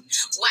see you.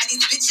 Why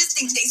these bitches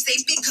think they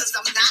safe because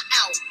I'm not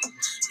out?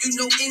 You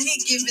know, any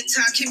given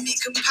time Kimmy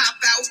could pop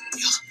out.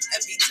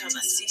 Every time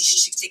I see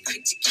these chicks, they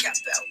quick to cap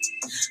out.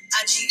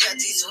 IG got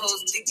these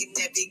hoes thinking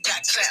that they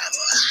got clout.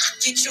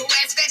 Get your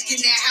ass back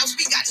in that house,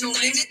 we got no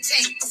limit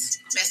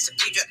tanks. Master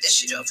P dropped that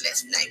shit off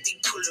last night, we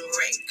pull a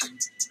rank.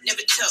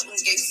 Never tell them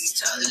gangsters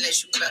tell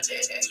unless you about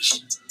that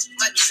action.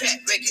 My track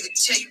record to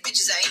tell you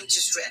bitches I ain't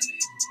just rapping.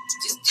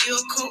 This deal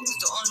code is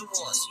the only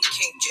one, so you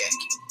can't jack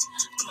it.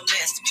 I'm a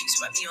masterpiece,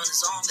 write me on his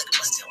arm like a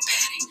bust down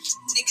patty.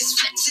 Niggas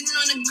flexing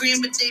on the gram,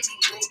 but they be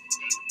broke.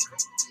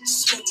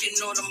 Smoking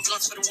all them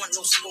blunts, but I want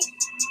no smoke.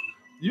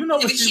 You know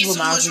what she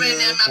reminds me right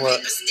now, of? my What?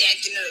 paper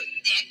stacking up.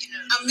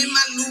 I'm in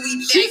my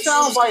Louis She bag,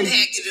 sounds like-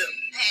 pack it up.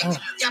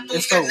 Y'all both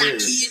It's so got weird.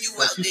 Nike and you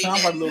Like, out she there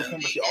sounds like Lil' backing Kim,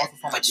 up. but she also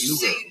sounds like But the you new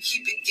say girl. you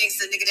keep it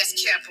gangsta, nigga, that's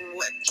cap or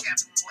what?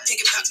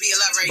 Nigga pop me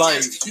alive right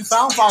Like, now. she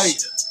sounds like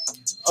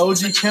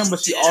OG Kim, but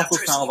she also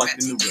sounds like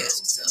the new girl.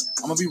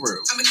 I'm gonna be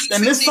real.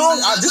 And this song,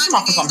 this is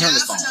my first time hearing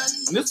this song.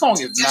 And this song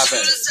is not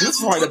bad. This is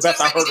probably the best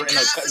I heard her in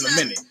a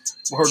minute.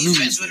 With her new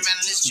music.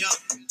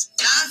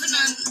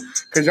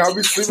 Cause y'all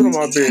be sleeping on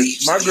my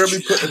bitch. My girl be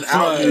putting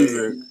out Right.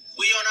 music.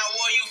 We on our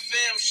War You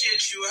Fam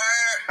shit, you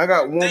heard? I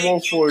got one Thank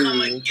more for come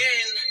you.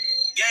 again.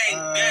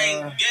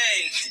 Gang.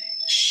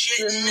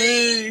 Shit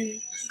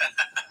me.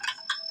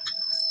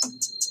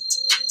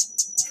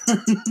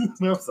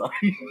 I'm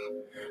sorry.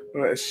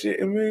 What,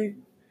 shitting me?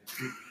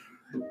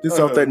 This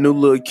off that new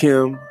Lil'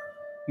 Kim,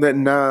 that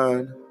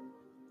 9.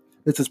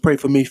 This is Pray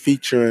For Me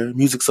featuring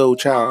Music Soul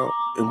Child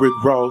and Rick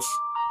Ross.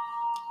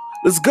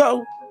 Let's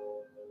go.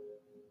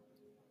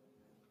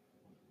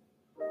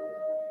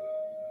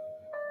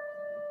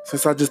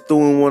 Since I just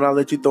threw in one, I'll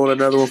let you throw in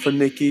another one for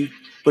Nikki,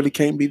 but it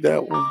can't be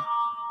that one.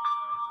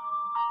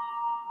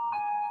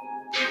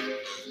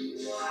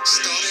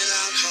 Started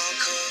out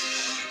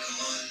hardcore,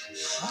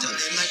 done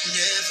it like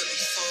never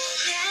before.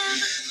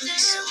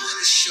 So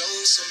many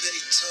shows, so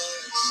many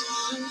tours.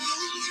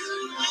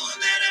 You know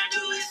that I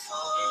do it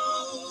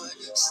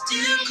for.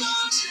 Still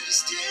going to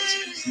this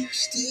day.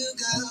 Still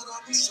got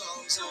all my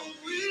songs on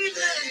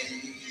relay.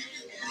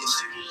 If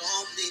you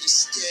want me to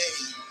stay,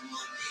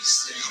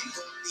 I'm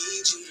gonna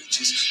need you to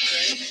just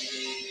pray.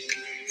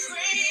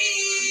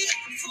 Pray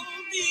for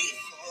me.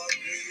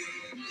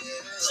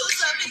 Cause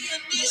I've been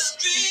in this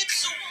street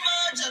so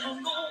much, I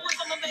don't know if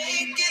I'ma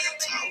make it.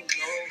 I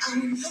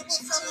don't know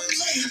if I'ma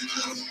make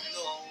it.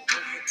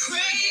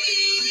 Pray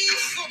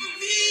for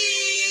me.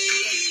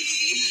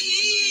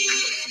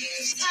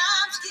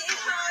 Times get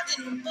hard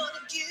and the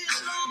money gets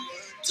low.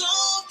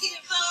 Don't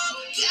give up,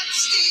 gotta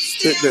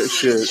stay Spit that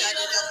shit. Shot it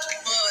out the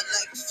mud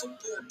like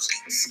football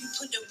cleats.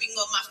 Put a ring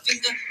on my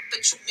finger,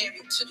 but you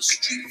married to the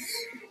streets.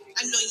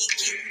 I know you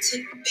getting to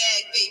the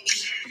bag, baby.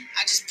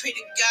 I just pray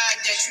to God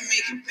that you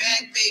make it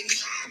back, baby.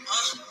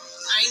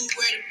 I ain't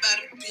worried about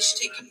a bitch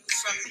taking you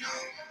from me.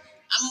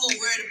 I'm more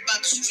worried about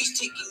the streets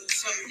taking you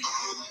from me.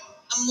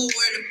 I'm more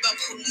worried about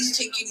police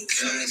taking you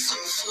from me. So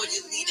before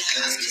you leave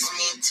the house, kiss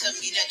me and tell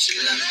me that you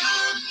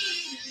love me.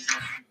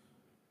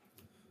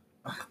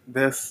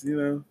 That's,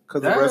 because the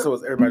That- rest of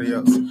was everybody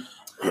else.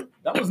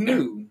 That was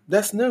new.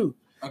 That's new.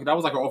 Okay, that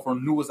was like her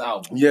newest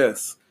album.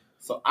 Yes.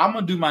 So I'm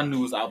gonna do my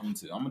newest album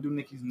too. I'm gonna do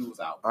Nicki's newest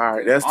album. All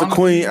right, that's the Honestly,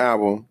 Queen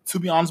album. To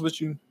be honest with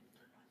you,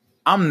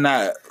 I'm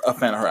not a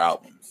fan of her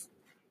albums.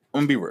 I'm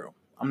gonna be real.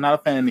 I'm not a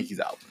fan of Nicki's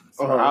albums.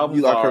 Her albums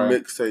You like her are-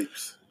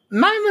 mixtapes.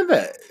 Not even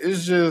that.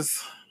 It's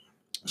just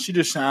she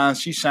just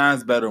shines. She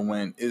shines better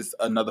when it's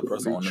another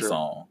person on the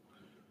song.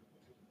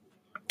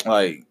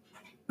 Like,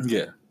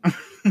 yeah.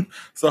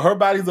 So her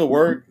bodies of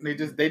work,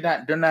 they're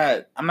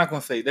not. I'm not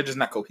gonna say they're just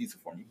not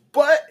cohesive for me.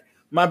 But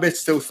my bitch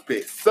still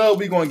spits. So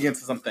we gonna get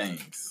into some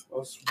things. I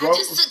just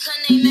took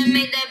her name and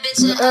made that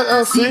bitch an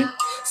LLC.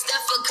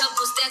 Stuff a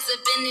couple stacks up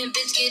in there,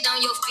 bitch, get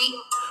on your feet.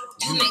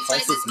 You make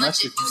twice as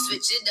much if you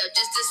switch it up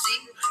just to see.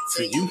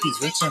 To you,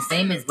 he's rich and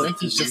famous, but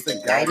he's just a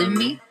guy to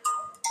me.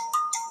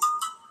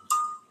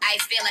 I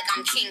feel like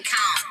I'm King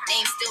Kong.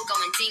 Name still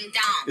going ding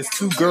dong. It's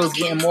two girls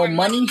getting more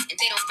money. And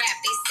they don't rap,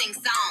 they sing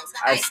songs.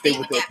 I stay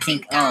with that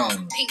pink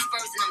on. Pink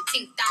furs and them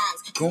pink thongs.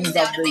 Goons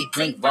out they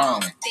drink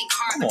wrong. Think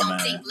hard, but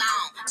don't think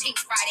long. Pink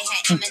Friday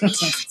had M&E.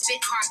 Spit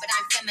hard, but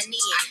I'm feminine.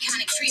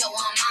 Iconic trio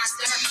on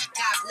monster.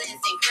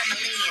 Goblins and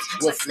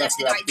gremlins. What's left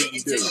that I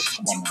didn't do?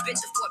 You bit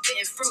the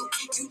forbidden fruit.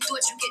 You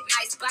thought you get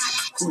nice body.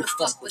 Who the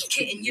fuck was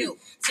kidding you?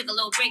 Took a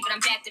little break, but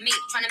I'm back to me.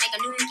 Trying to make a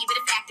new Nicki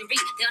with a factory.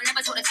 They'll never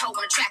toe to toe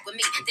on a track with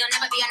me. There'll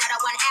never be another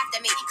one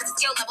after me. Cause the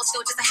skill level's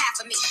still just a half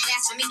of me.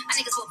 Blasphemy, my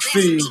niggas will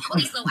blasphemy. All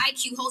these low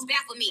IQ hoes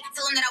back with me.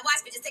 Tell them that I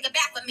watch bitches take it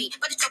back for me.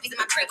 But the trophies in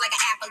my crib like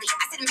an athlete.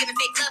 I sit them giving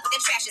fake love, but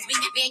their trash is weak.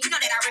 Man, you know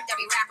that I ripped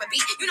every rapper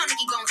beat. You know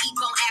Nicki gon' eat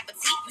bone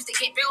appetite. Used to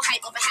get real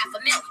hype over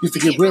 $500,000. Used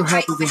to get real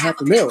hype over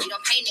 $500,000. You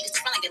don't pay niggas to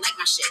feel like they like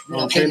my shit. You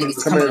don't pay niggas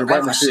to come in and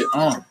write my shit.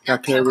 Now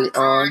carry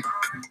on.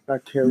 Now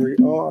carry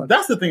on.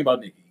 That's the thing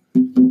about Nicki.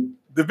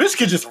 The bitch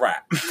can just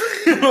rap.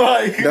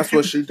 Like, that's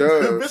what she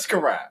does. The bitch can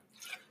rap.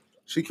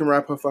 She can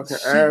rap her fucking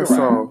ass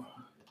off.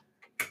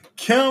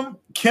 Kim,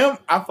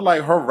 I feel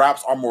like her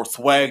raps are more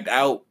swagged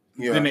out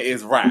than it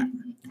is rap.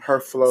 Her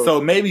flow.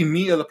 So maybe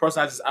me as a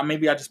person, I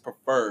just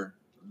prefer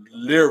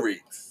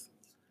lyrics.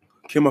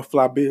 Kim a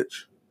fly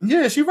bitch.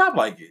 Yeah, she rap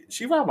like it.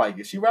 She rap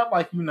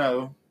like, you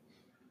know,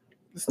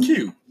 it's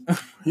cute.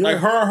 Yeah. Like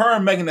her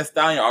and Megan Thee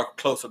Stallion are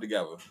closer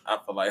together. I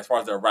feel like as far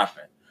as their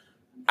rapping,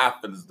 I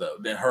feel as though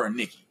than her and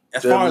Nicki.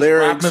 As far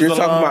lyrics, as you're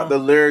talking about the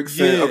lyrics.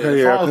 Yeah,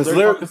 because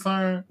lyrics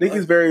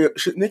Nicki's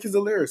Nicki's a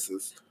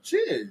lyricist. She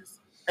is.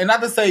 And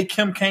not to say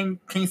Kim can't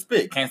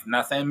spit.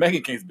 Not saying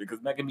Megan can't spit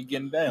because Megan be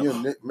getting down. Yeah,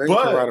 Megan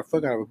can ride the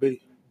fuck out of a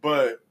beat.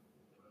 But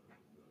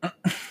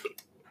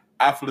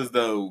I feel as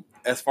though,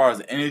 as far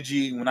as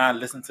energy, when I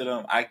listen to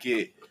them, I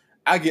get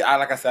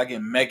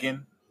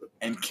Megan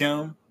and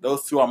Kim.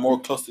 Those two are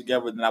more close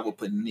together than I would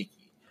put Nicki.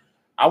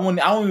 I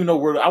don't even know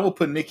where I would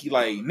put Nicki.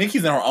 Like,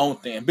 Nicki's in her own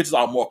thing. Bitches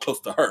are more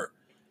close to her.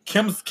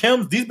 Kim's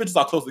these bitches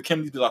are close to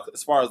Kim. These bitches are,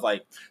 as far as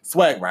like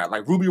swag rap,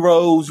 like Ruby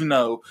Rose, you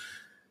know,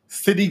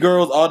 City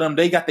Girls, all them.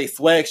 They got their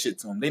swag shit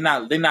to them. They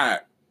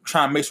not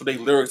trying to make sure their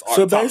lyrics are.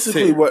 So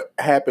basically, what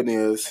happened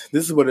is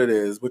this is what it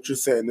is. What you're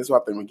saying. This is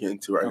what I think we're getting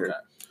to right here.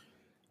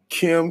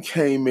 Kim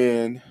came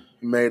in,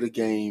 made a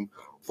game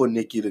for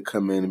Nicki to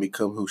come in and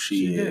become who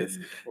she is.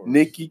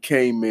 Nicki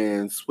came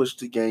in,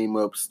 switched the game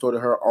up, started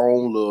her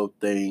own little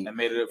thing, and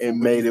made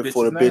it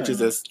for the bitches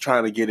that's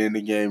trying to get in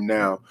the game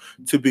now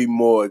to be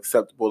more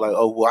acceptable. Like,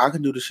 oh, well, I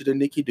can do the shit that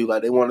Nicki do.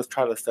 Like, they want to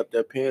try to step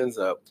their pens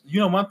up. You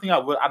know, one thing I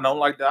don't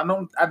like that.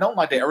 I don't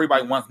like that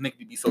everybody wants Nicki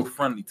to be so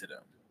friendly to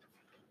them.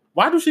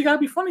 Why do she gotta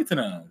be friendly to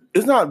them?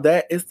 It's not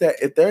that. It's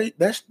that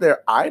that's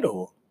their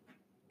idol.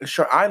 It's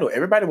your idol.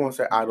 Everybody wants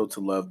their idol to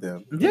love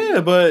them.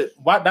 Yeah, but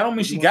why? That don't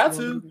mean she got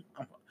to.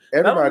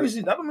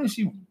 Everybody. That don't mean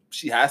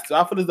she has to.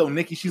 I feel as though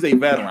Nicki, she's a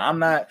veteran. I'm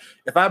not.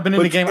 If I've been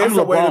in the game, I'm LeBron. It's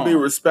a way to be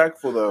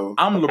respectful, though.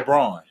 I'm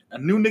LeBron. A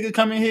new nigga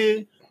come in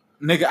here,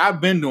 nigga.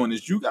 I've been doing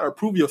this. You gotta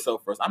prove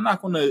yourself first. I'm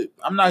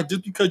not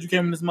just because you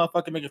came in this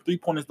motherfucker making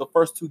 3-pointers the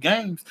first 2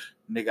 games,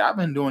 nigga. I've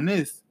been doing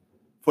this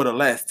for the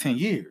last 10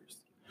 years.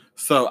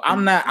 So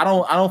I'm not. I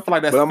don't feel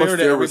like that's fair that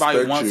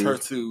everybody wants her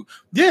to.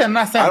 Yeah, I'm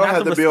not saying I don't not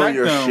have to be on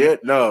your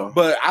shit. No,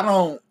 but I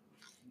don't.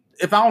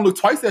 If I don't look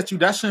twice at you,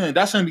 that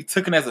shouldn't be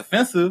taken as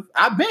offensive.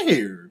 I've been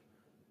here.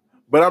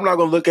 But I'm not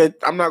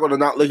gonna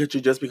not look at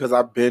you just because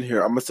I've been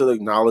here. I'm gonna still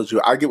acknowledge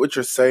you. I get what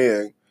you're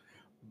saying,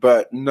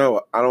 but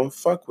no, I don't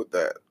fuck with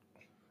that.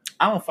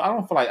 I don't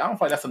feel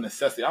like that's a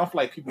necessity. I don't feel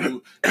like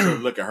people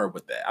should look at her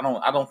with that.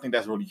 I don't think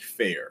that's really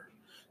fair.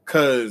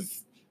 Cause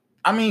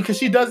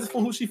she does it for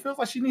who she feels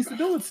like she needs to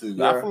do it to.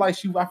 Yeah. I feel like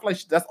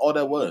that's all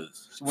that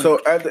was. So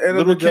at the end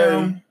of the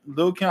day,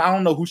 Lil' Kim, I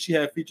don't know who she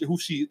had featured.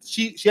 She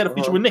had a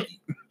feature with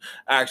Nicki.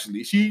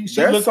 Actually, she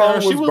that looked song at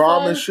her. She was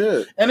bomb and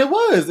shit, and it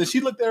was. And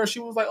she looked at her. She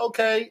was like,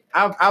 "Okay,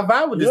 I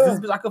vibe with this. Yeah. This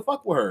bitch, I could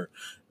fuck with her."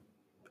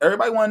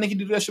 Everybody wanted Nicki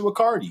to do that shit with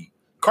Cardi.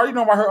 Cardi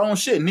don't write her own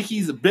shit.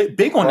 Nicki's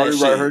big on that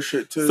shit. Write her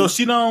shit too. So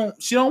she don't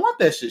want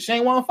that shit. She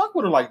ain't want to fuck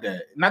with her like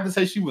that. Not to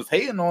say she was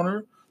hating on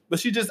her. But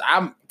she just,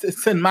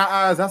 in my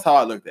eyes, that's how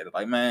I looked at it.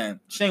 Like,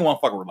 man, she ain't want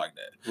to fuck with her like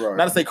that. Right.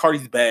 Not to say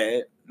Cardi's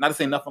bad. Not to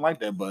say nothing like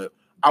that, but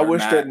I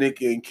wish that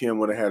Nicki and Kim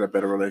would have had a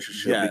better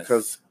relationship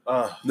because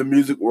the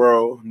music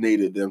world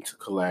needed them to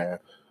collab.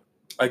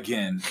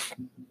 Again.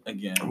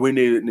 We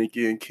needed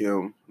Nicki and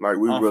Kim. Like,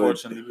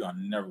 unfortunately, we are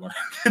never going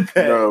to get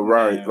that. No,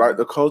 right. Man. Like,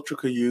 the culture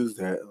could use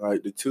that.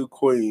 Like, the 2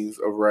 queens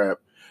of rap.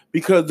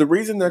 Because the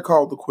reason they're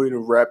called the queen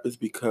of rap is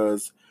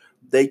because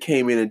they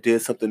came in and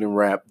did something in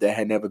rap that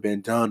had never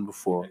been done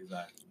before.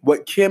 Exactly.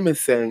 What Kim is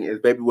saying is,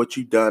 baby, what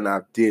you done,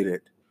 I did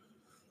it.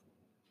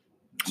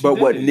 But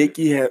what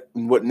Nikki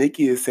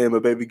is saying,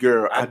 but baby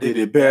girl, I did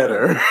it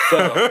better.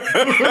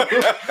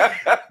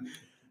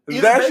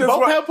 That's they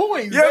both have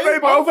points. Yeah, they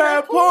both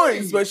have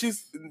points. But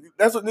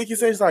that's what Nikki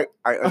says. She's like,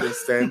 I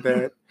understand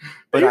that,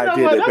 but I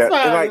did it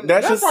better.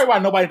 That's probably why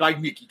nobody liked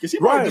Nikki, because she's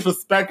probably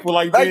disrespectful,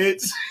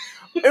 bitch.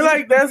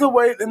 And there's a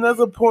way, and there's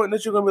a point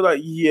that you're gonna be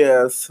like,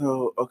 yeah,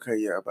 so okay,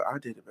 yeah, but I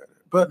did it better.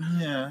 But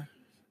yeah.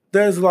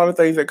 There's a lot of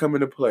things that come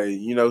into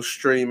play.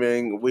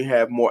 Streaming, we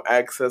have more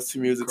access to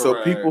music.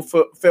 Correct. So people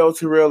fail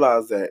to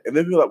realize that. And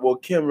then people are like, well,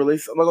 Kim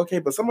released. I'm like, okay,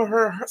 but some of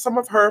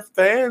her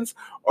fans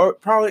are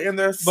probably in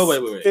their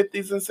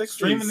 50s and 60s.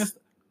 Streaming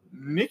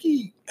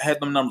Nikki had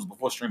them numbers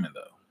before streaming,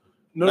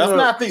 though. That's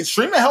not the thing.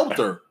 Streaming helped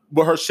her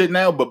with her shit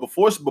now, but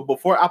before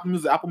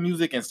Apple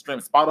Music and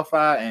stream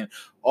Spotify and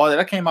all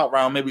that came out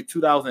around maybe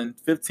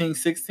 2015,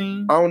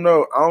 16. I don't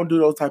know. I don't do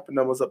those type of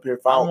numbers up here.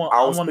 I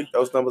don't speak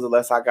those numbers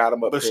unless I got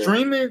them up here. But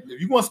streaming, if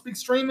you want to speak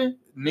streaming,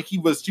 Nikki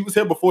was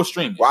here before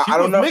streaming. Well, I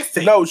don't know.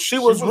 No, she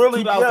was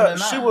really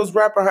she was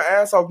rapping her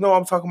ass off. No,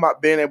 I'm talking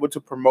about being able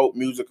to promote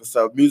music and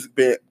stuff. Music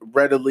being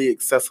readily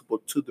accessible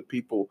to the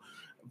people.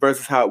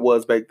 Versus how it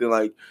was back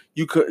then,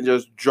 you couldn't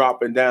just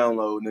drop and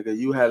download, nigga.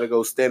 You had to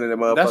go stand in the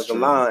motherfucking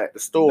line at the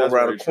store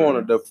around the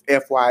corner, the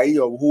FYE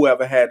or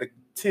whoever had the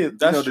tip,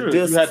 the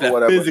disc, you had to or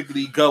whatever.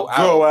 Physically go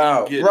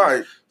out.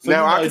 Right. So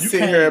now I can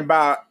sit here and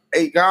buy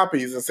 8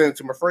 copies and send it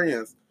to my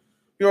friends.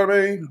 You know what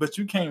I mean? But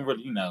you can't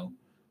really,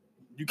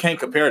 you can't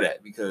compare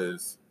that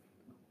because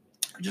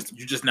you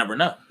just never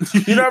know.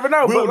 You never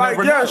know.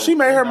 But she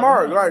made her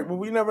mark. But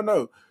we never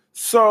know.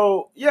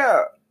 So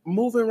yeah,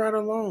 moving right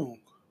along.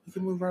 We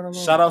can move right along.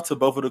 Shout out to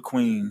both of the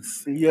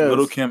queens,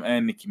 Little Kim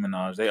and Nicki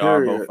Minaj. They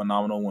are both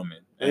phenomenal women.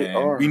 They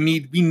are. We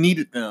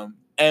needed them,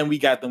 and we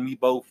got them. We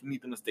both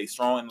need them to stay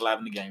strong and alive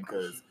in the game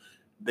because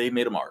they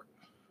made a mark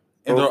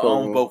in their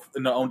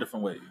own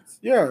different ways.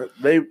 Yeah,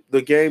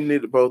 the game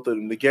needed both of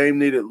them. The game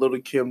needed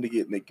Little Kim to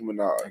get Nicki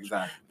Minaj.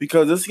 Exactly.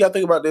 Because you got to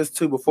think about this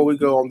too. Before we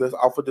go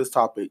off of this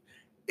topic,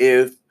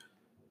 if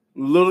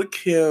Little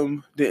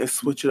Kim didn't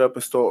switch it up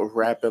and start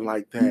rapping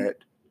like that,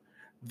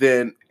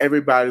 then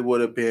everybody would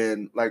have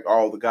been like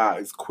all the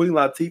guys. Queen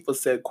Latifah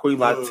said Queen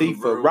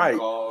Latifah, right?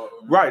 God.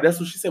 Right, that's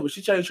what she said. But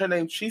she changed her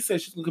name. She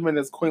said she's going to come in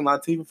as Queen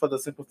Latifah for the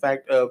simple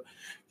fact of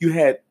you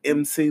had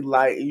MC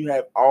Lyte and you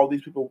have all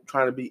these people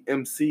trying to be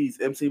MC,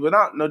 but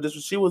not no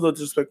disrespect. She was a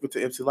disrespectful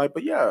to MC Lyte,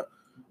 but yeah.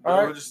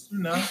 All right.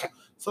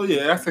 So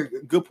yeah, that's a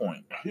good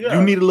point. Yeah.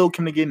 You need a Lil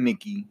Kim to get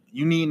Nicki.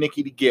 You need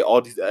Nicki to get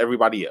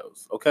everybody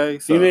else. Okay,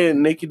 so you need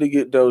Nicki to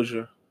get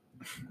Doja,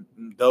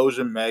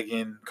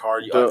 Megan,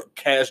 Cardi,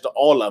 Cash,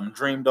 all of them,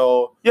 Dream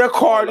Doll. Yeah,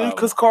 Cardi,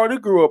 because Cardi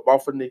grew up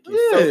off of Nicki.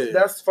 Yeah. So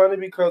that's funny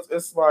because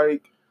it's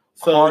like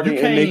Cardi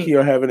and Nicki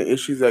are having the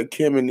issues that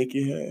Kim and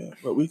Nicki had.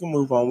 But we can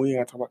move on. We ain't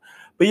got to talk about.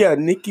 But yeah,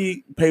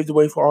 Nicki paved the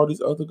way for all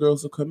these other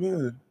girls to come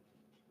in.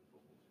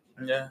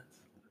 Yeah,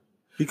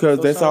 because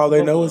that's all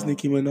they know is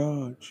Nicki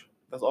Minaj.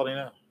 That's all they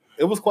know.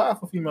 It was quiet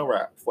for female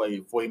rap for a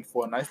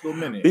nice little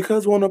minute.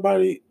 Because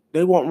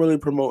they weren't really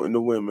promoting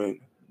the women.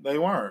 They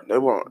weren't. They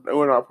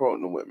were not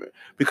promoting the women.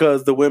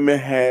 Because the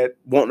women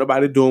weren't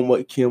nobody doing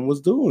what Kim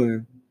was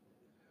doing.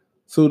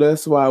 So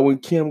that's why when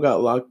Kim got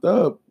locked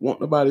up,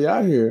 wasn't nobody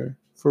out here.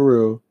 For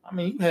real. I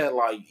mean, you had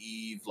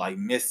Eve,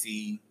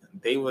 Missy.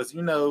 They was,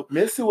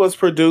 Missy was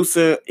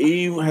producing.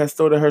 Eve had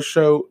started her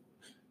show.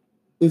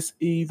 It's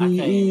Evie.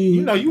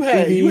 You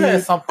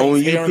had something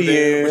on here and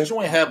there, but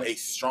you ain't have a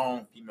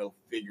strong female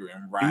figure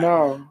in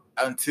rap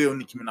until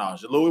Nicki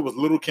Minaj. It was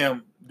Little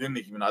Kim, then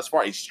Nicki Minaj. As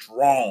far as a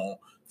strong,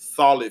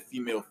 solid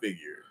female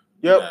figure.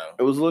 Yep,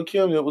 it was Little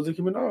Kim. It was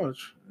Nicki Minaj.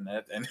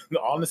 And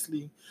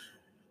honestly,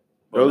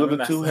 those are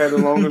the two had the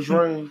longest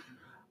reign.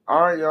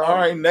 All right, y'all. All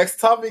right, next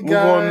topic,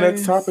 guys. Move on to the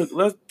next topic.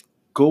 Let's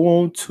go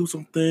on to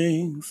some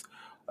things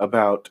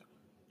about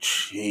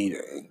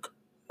cheating.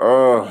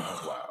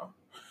 Wow.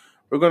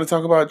 We're going to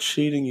talk about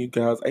cheating, you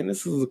guys. And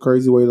this is a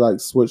crazy way to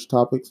switch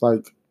topics,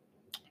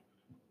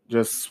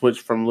 just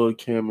switch from Lil'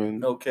 Kim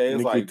and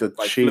it's Nicki to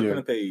cheating. Flipping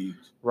the page.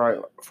 Right,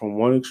 from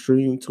one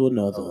extreme to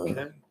another.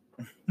 Okay.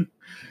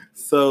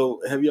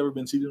 So, have you ever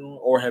been cheated on,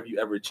 or have you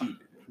ever cheated?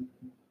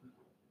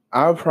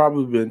 I've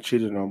probably been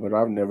cheated on, but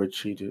I've never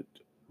cheated.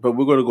 But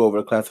we're going to go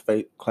over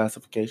the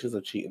classifications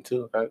of cheating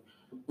too, okay?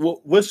 Well,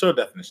 what's your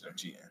definition of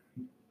cheating?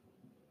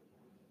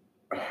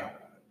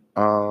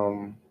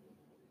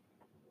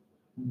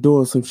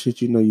 Doing some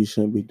shit you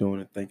shouldn't be doing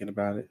and thinking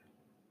about it.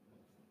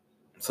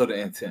 So the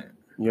intent.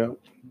 Yep.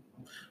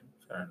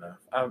 Fair enough.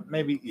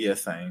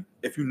 Same.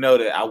 If you know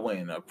that I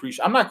wouldn't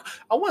appreciate, I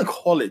wouldn't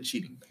call it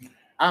cheating.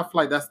 I feel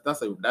like that's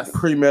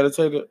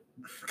premeditated.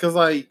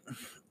 Because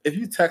if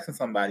you texting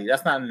somebody,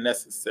 that's not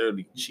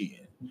necessarily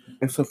cheating.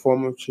 It's a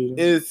form of cheating.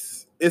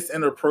 It's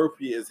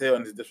inappropriate as hell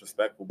and it's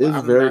disrespectful. But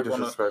it's very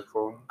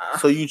disrespectful.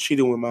 So you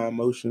cheating with my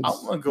emotions. I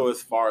wouldn't go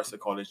as far as to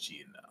call it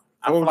cheating now.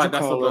 I feel like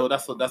that's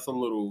a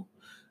little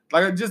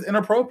just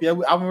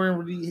inappropriate. I wouldn't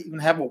really even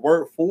have a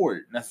word for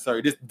it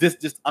necessarily.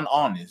 Just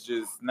unhonest.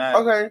 Just not.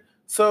 Okay,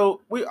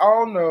 so we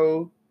all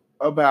know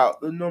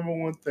about the number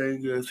one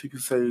thing is people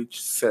say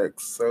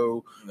sex,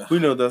 so we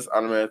know that's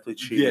automatically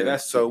cheating. Yeah,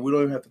 that's so we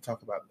don't even have to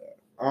talk about that.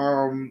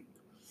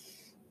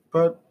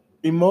 But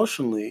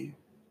emotionally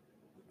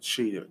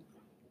cheating.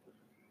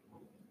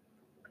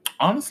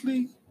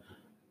 Honestly,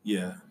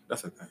 yeah,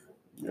 that's a thing.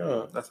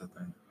 Yeah, that's a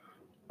thing.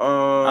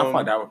 I feel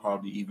like that would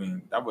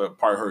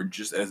probably hurt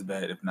just as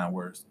bad, if not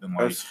worse, than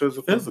like as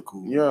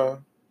physical. Yeah.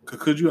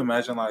 Could you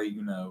imagine, like,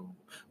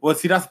 well,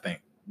 see, that's the thing.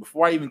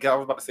 Before I even I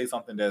was about to say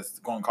something that's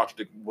going to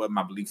contradict what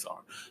my beliefs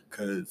are,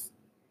 because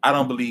I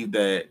don't believe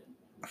that.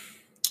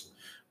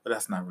 But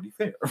that's not really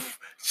fair.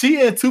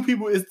 Cheating two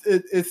people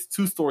it's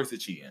two stories to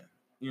cheating.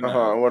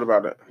 What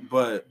about it?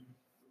 But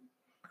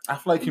I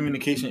feel like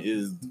communication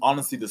is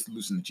honestly the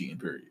solution to cheating.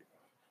 Period.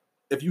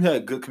 If you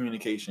had good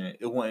communication,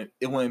 it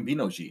wouldn't be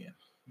no cheating.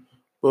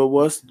 But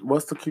what's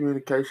the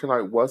communication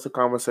like? What's the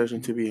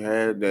conversation to be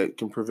had that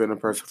can prevent a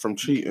person from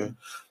cheating?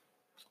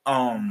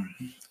 I'm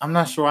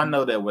not sure. I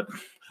know that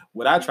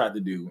what I tried to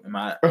do in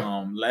my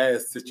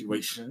last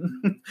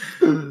situation,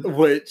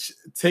 which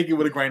take it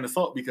with a grain of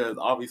salt because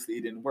obviously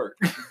it didn't work.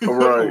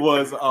 Right.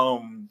 Was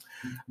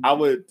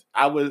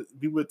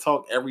we would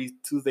talk every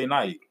Tuesday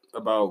night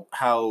about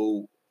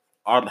how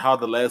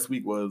the last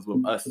week was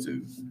with us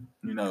two.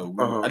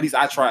 At least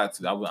I tried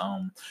to. I would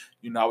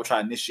I would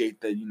try to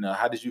initiate that.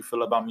 How did you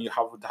feel about me?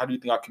 How do you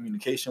think our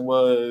communication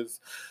was?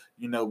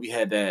 We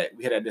had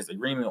that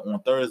disagreement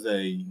on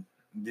Thursday.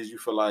 Did you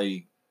feel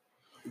like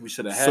we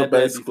should have had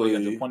that? You feel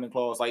like your appointment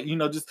clause, like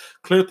just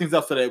clear things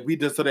up so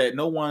that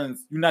no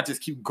one's you not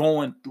just keep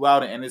going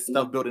throughout it and it's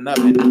stuff building up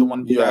and neither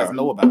one of you guys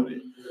know about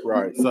it.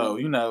 Right. So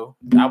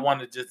I want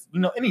to just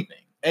anything,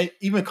 and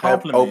even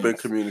compliments, have open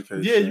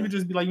communication. Yeah, you could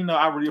just be like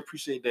I really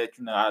appreciate that.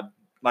 I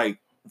like,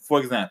 for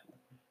example,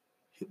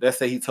 let's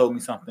say he told me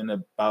something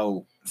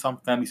about some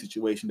family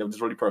situation that was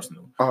just really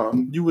personal. I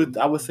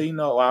would say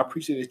I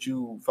appreciate that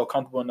you felt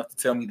comfortable enough to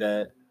tell me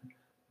that.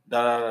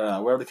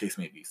 Wherever the case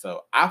may be.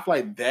 So I feel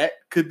like that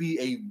could be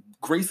a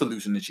great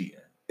solution to cheating.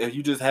 If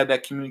you just have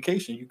that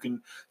communication, you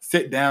can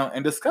sit down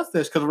and discuss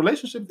this because a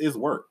relationship is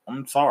work.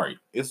 I'm sorry.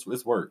 It's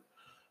work.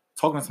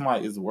 Talking to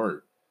somebody is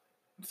work.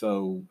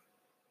 So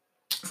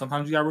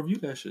sometimes you gotta review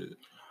that shit.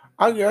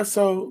 I guess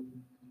so.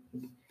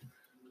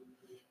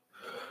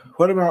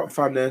 What about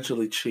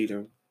financially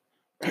cheating?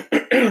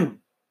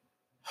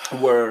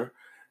 Where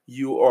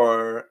you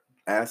are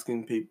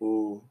asking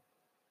people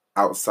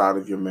outside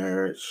of your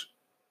marriage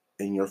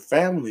in your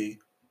family,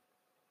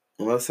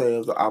 let's say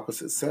of the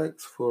opposite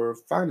sex, for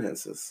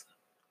finances.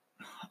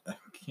 Can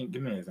you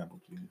give me an example,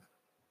 please?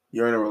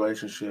 You're in a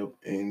relationship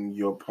and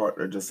your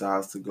partner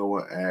decides to go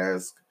and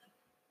ask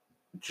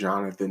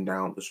Jonathan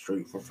down the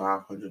street for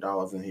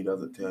 $500 and he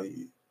doesn't tell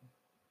you.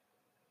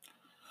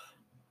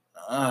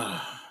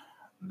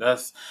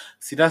 That's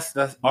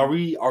are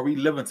we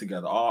living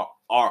together? Are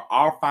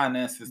our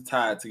finances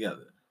tied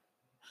together?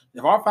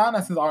 If our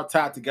finances are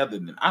tied together,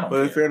 then I don't care.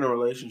 But if you're in a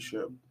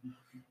relationship,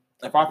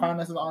 if our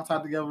finances are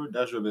tied together,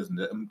 that's your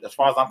business. As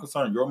far as I'm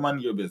concerned, your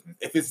money, your business.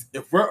 If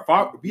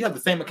we have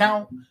the same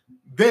account,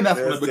 then that's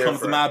when it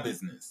becomes my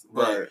business.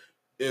 But right.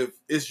 If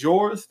it's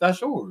yours, that's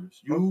yours.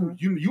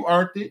 You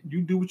earned it.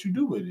 You do what you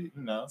do with it.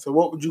 So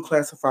what would you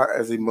classify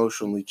as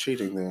emotionally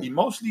cheating then?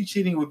 Emotionally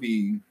cheating would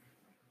be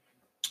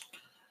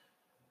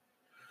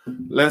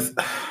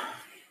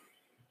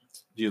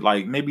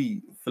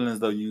maybe feeling as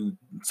though you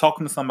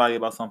talking to somebody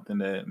about something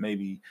that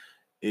maybe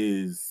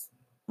is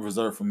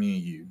reserved for me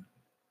and you.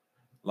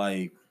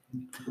 Like,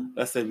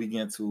 let's say we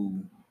get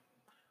into,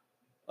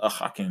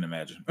 I can't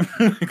imagine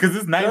because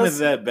it's not even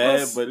that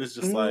bad, but it's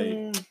just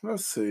like,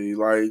 let's see,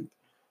 like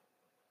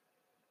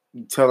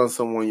telling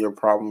someone your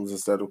problems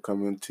instead of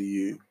coming to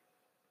you,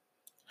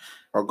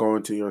 or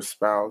going to your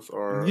spouse,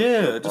 or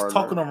just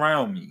talking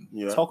around me.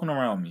 Yeah, talking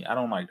around me. I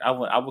don't like. I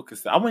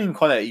wouldn't even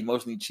call that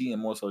emotionally cheating.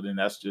 More so than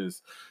that's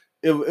just.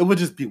 It would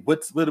just be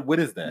what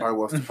is that? Like,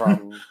 what's the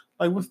problem?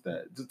 Like, what's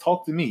that? Just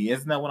talk to me.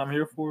 Isn't that what I'm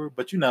here for?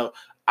 But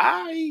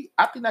I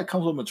think that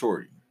comes with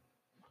maturity.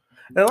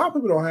 And a lot of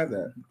people don't have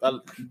that.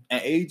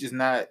 And age does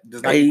not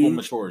equal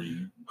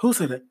maturity. Who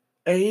said that?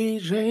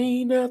 Age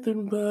ain't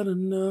nothing but a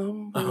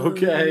number.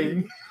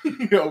 Okay.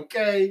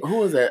 Okay. Who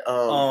was that?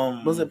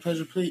 Was it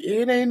Pleasure Plea?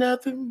 It ain't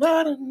nothing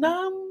but a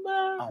number.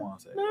 I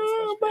want to say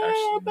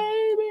number,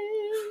 baby.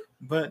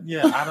 But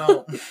yeah, I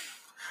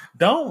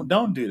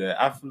don't do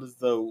that. I feel as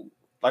though,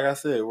 like I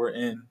said, we're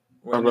in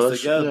this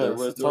together.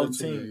 Yes, we're a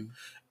team.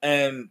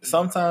 And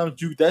sometimes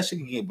that shit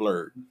can get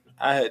blurred.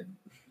 I had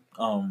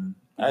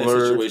a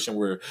situation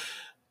where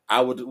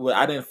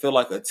I didn't feel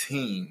like a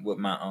team with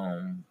my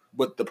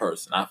with the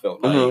person. I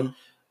felt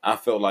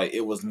like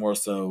it was more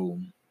so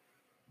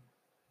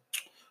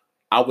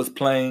I was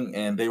playing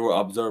and they were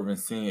observing,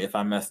 seeing if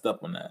I messed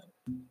up on that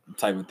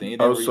type of thing.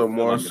 So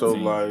more so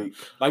like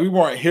we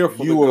weren't here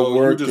for the goal.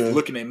 You were just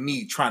looking at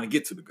me trying to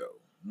get to the goal.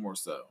 More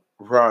so,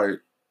 right?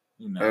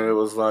 And it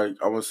was like,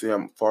 I want to see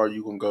how far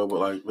you can go, but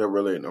like there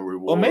really ain't no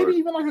reward. Or maybe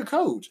even like a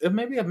coach. If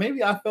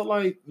maybe I felt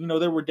like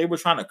they were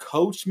trying to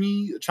coach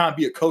me, trying to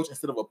be a coach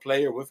instead of a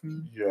player with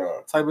me. Yeah,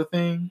 type of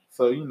thing.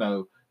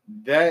 So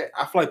that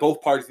I feel like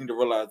both parties need to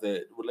realize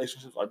that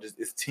relationships are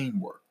it's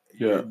teamwork.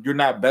 Yeah. You're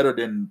not better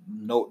than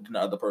the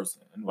other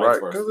person, and vice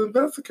Right. versa. Because if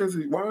that's the case,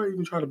 why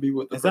even try to be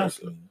with the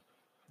person?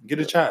 Get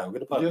a child,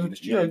 get a puppy.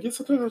 Get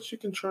something that you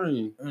can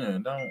train. Yeah,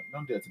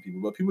 don't do that to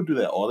people. But people do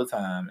that all the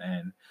time,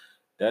 and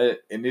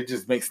it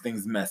just makes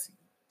things messy.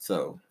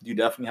 So you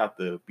definitely have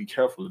to be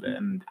careful of that.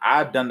 And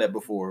I've done that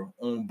before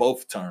on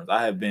both terms.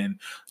 I have been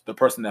the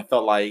person that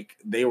felt like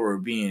they were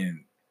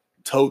being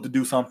told to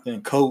do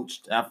something,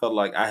 coached. And I felt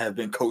like I have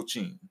been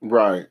coaching.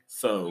 Right.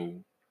 So,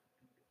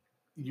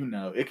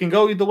 it can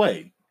go either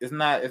way. It's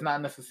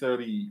not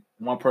necessarily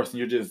one person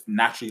you're just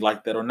naturally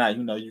like that or not.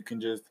 You can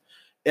just,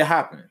 it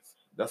happens.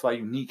 That's why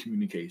you need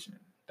communication.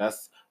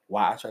 That's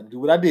why I try to do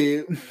what I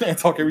did and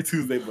talk every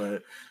Tuesday,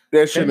 but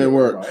that shouldn't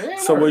work.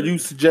 So would you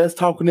suggest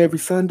talking every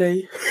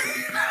Sunday?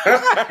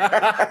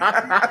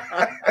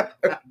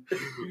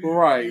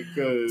 Right.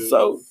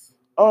 So,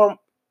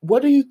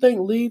 what do you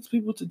think leads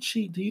people to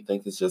cheat? Do you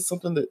think it's just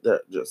something that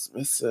they're just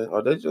missing,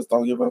 or they just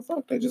don't give a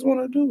fuck? They just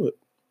want to do it.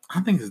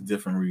 I think it's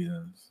different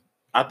reasons.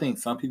 I think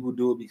some people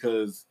do it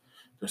because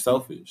they're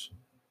selfish.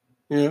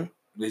 Yeah.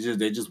 They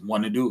just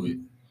want to do it.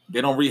 They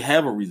don't really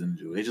have a reason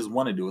to do it. They just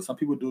want to do it. Some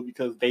people do it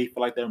because they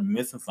feel like they're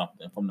missing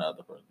something from the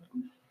other person.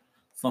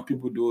 Some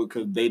people do it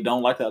because they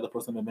don't like the other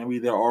person, but maybe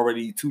they're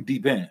already too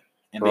deep in.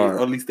 And or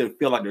at least they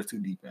feel like they're too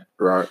deep in.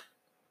 Right.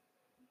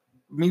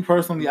 Me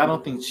personally, I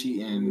don't think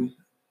cheating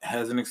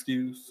has an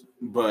excuse,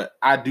 but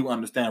I do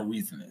understand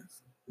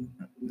reasonings.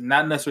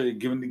 Not necessarily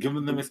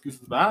giving them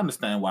excuses, but I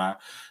understand why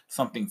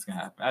some things can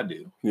happen. I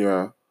do.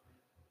 Yeah.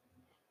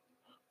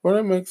 Well,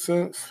 that makes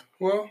sense.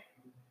 Well,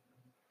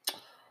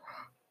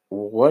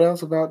 what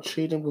else about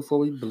cheating before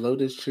we blow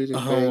this cheating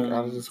thing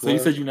out of this So you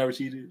said you never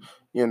cheated?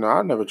 Yeah, no,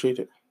 I never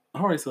cheated.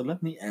 All right, so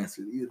let me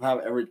answer if I've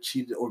ever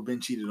cheated or been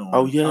cheated on.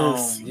 Oh,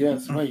 yes.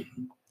 Yes, right.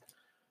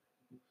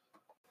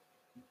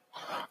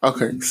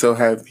 Okay, so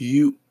have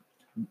you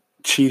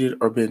cheated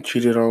or been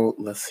cheated on?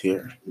 Let's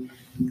hear.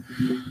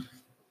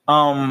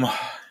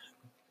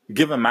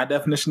 Given my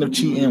definition of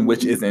cheating,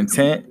 which is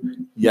intent,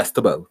 yes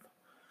to both.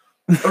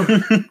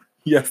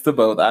 Yes to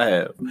both.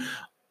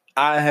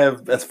 I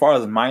have, as far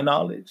as my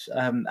knowledge,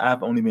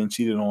 I've only been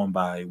cheated on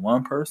by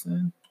one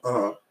person.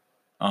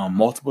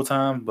 Multiple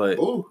times, but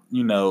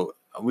we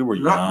were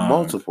young. Not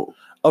multiple.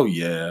 Oh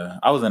yeah,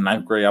 I was in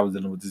 9th grade. I was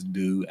dealing with this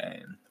dude,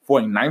 and for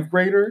a 9th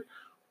grader,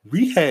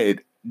 we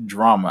had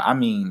drama. I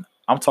mean,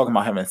 I'm talking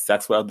about having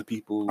sex with other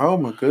people. Oh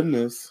my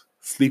goodness.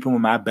 Sleeping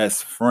with my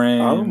best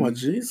friend. Oh my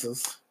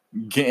Jesus.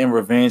 Getting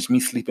revenge, me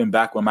sleeping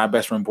back with my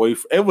best friend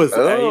boyfriend. It was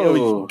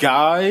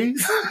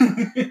guys.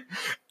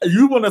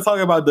 You want to talk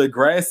about the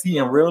grassy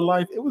in real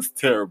life? It was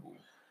terrible.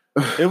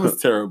 It was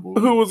terrible.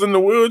 Who was in the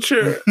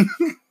wheelchair?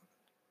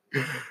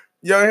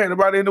 Y'all had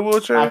anybody in the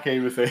wheelchair? I can't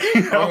even say.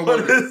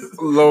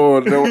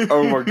 Lord, no,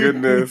 oh my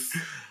goodness.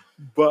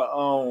 But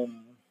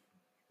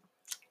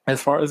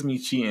as far as me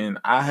cheating,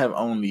 I have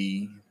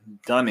only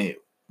done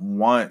it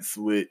once,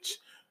 which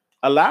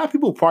a lot of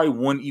people probably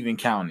wouldn't even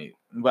count it,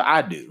 but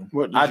I do.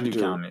 I do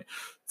count it.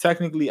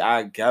 Technically,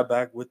 I got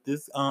back with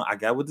this. I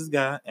got with this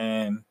guy,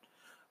 and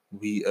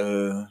we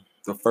the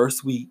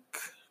first week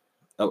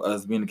of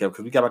us being together,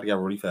 because we got back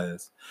together really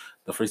fast.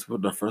 The first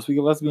week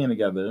of us being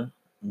together,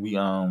 we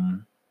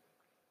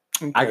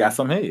I got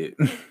some head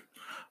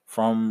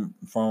from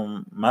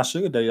my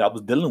sugar daddy I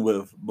was dealing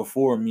with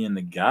before me and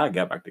the guy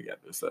got back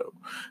together. So,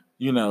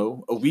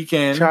 a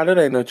weekend. Child, that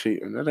ain't no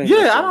cheating. That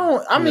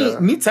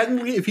ain't me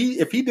technically, if he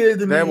did it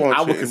to me,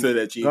 I would consider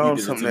that cheating. No,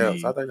 something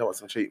else. I think that was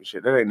some cheating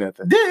shit. That ain't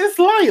nothing. Yeah, it's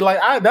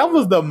light. That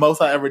was the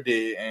most I ever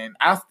did, and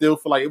I still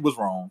feel like it was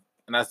wrong,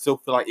 and I still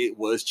feel like it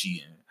was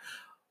cheating.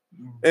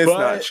 It's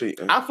not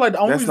cheating. I feel like the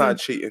only that's reason, not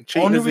cheating.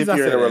 Cheating is if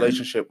you're in a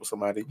relationship with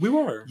somebody. We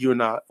were. You're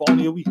not. For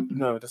only a week.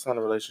 No, that's not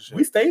a relationship.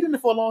 We stayed in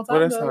it for a long time. But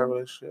that's not a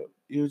relationship.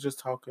 You were just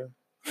talking.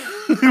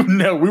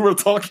 No, we were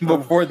talking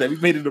before that. We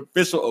made it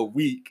official a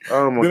week.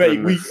 Oh my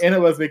goodness. Week end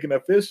of us making it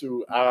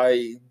official.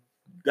 That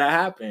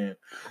happened.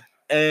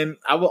 And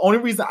the only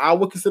reason I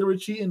would consider it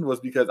cheating was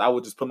because I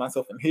would just put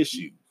myself in his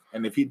shoes.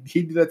 And if he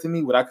did that to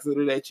me, would I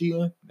consider that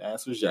cheating? The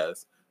answer is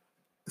yes.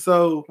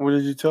 So what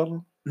did you tell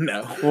him?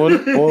 No.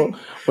 Well,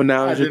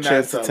 now is your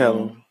chance to tell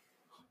him.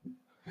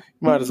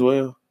 Might as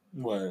well.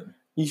 What?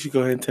 You should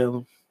go ahead and tell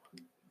him.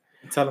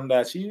 Tell him that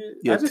I cheated?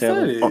 Yeah,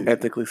 tell him.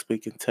 Ethically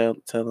speaking, tell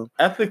him.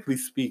 Ethically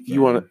speaking.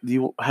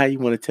 How you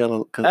want to tell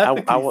him? Because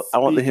I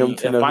want him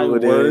to know who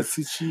it is.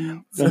 To cheat.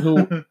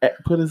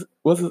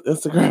 What's his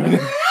Instagram?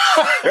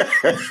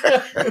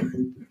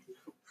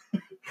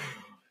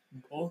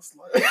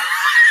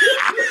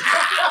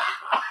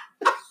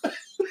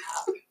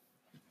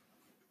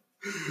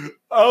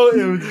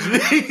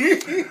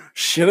 OMG.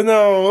 Should have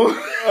known.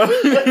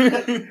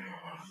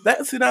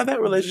 That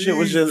relationship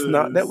was just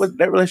not that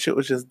relationship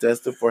was just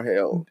destined for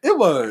hell. It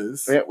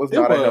was. That was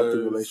not a healthy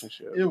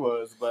relationship. It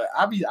was, but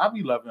I be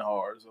loving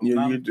hard. So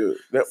yeah, you do.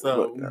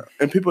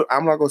 And people,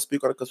 I'm not gonna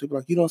speak on it because people are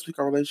like, you don't speak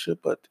on relationship,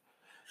 but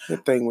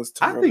that thing was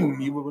terrible. I think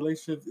me with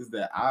relationships is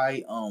that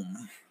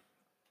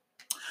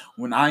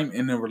when I'm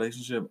in a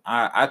relationship,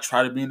 I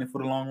try to be in it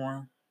for the long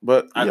run.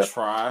 But I yeah,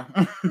 try.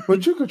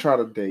 but you could try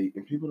to date,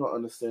 and people don't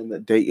understand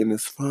that dating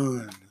is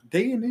fun.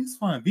 Dating is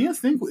fun. Being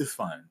single is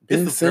fun.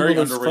 Being It's very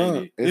single is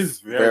underrated. fun. It's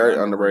very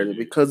underrated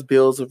because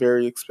bills are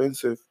very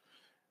expensive.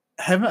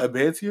 Having a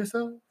bed to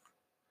yourself,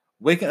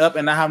 waking up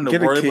and not having to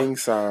Get worry a king about,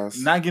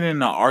 size. not getting in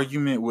an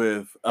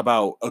argument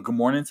about a good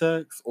morning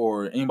text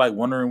or anybody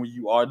wondering where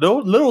you are.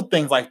 Those little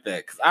things like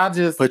that. Because I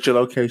just Put your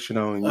location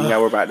on. You gotta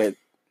worry about that.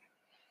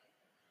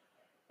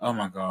 Oh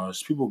my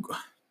gosh, people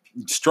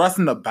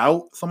stressing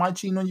about somebody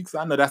cheating on you. Because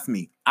I know that's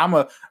me. I'm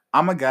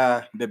a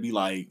guy that be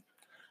like,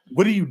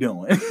 what are you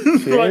doing?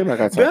 See, I ain't got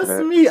time for that's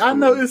that. me. I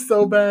know it's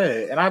so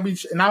bad, and I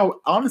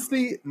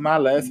honestly, my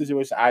last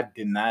situation, I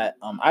did not.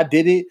 I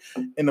did it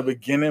in the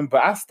beginning,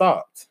 but I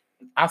stopped.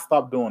 I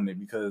stopped doing it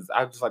because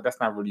I just like that's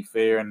not really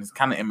fair, and it's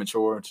kind of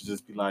immature to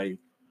just be like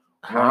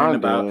worrying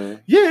about.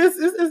 Yeah,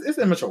 it's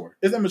immature.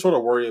 It's immature to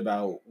worry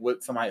about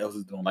what somebody else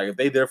is doing. Like if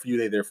they there for you,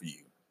 they there for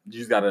you. You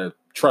just gotta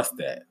trust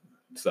that.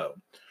 So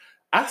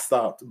I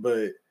stopped,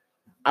 but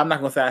I'm not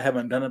gonna say I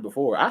haven't done it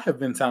before. I have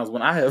been times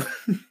when I have.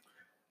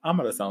 I'm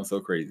gonna sound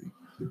so crazy.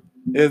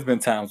 There's been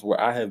times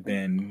where I have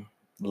been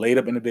laid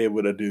up in the bed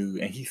with a dude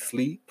and he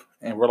sleep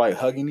and we're like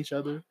hugging each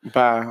other.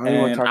 Bye.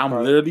 And I'm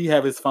literally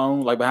have his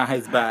phone like behind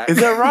his back.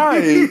 Is that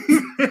right?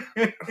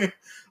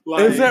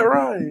 Like, is that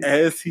right?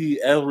 As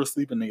we're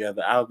sleeping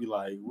together, I'll be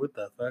like, "What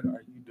the fuck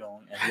are you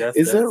doing?" And yes,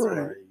 is that's that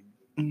right?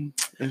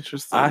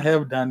 Interesting. I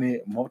have done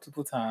it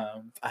multiple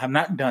times. I have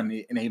not done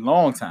it in a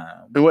long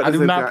time. I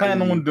do not plan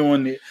on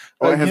doing it.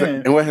 What has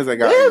it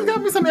got? It's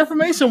got me some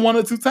information 1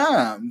 or 2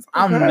 times.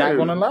 I'm not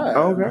gonna lie.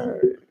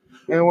 Okay.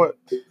 And what?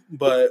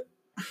 But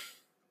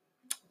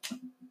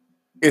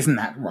it's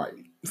not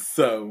right.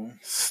 So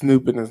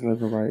snooping is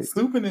never right.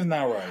 Snooping is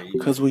not right.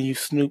 Because when you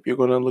snoop, you're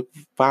gonna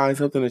find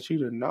something that you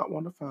do not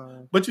want to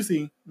find. But you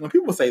see, when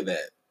people say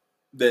that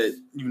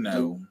you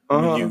know,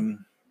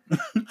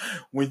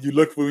 when you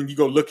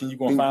go looking, you're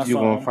gonna find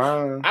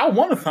something. I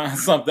want to find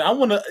something. I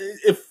want to.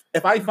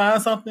 If I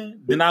find something,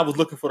 then I was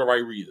looking for the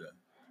right reason.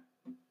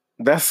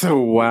 That's a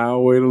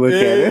wild way to look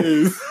at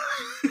it.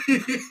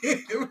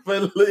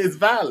 But it's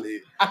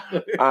valid.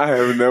 I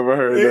have never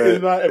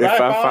heard that. If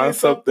I find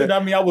something, I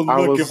mean, I was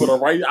looking for the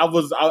right.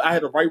 I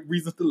had the right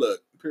reasons to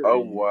look. Period. Oh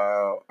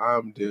wow,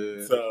 I'm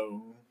dead.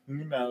 So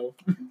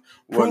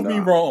prove me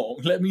wrong.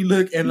 Let me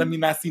look and let me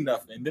not see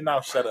nothing. Then I'll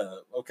shut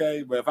up.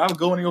 Okay, but if I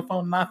go on your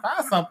phone and I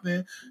find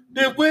something,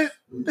 then what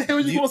the hell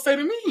are you gonna say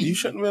to me? You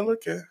shouldn't be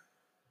looking.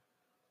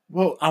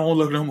 Well, I won't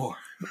look no more.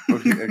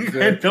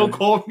 Exactly. And don't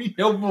call me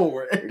no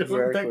more. And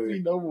don't text me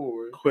no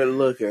more. Quit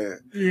looking.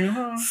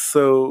 Yeah.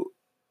 So,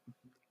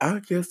 I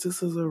guess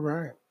this is a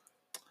wrap.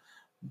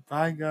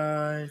 Bye,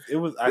 guys.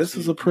 This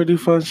was a pretty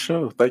fun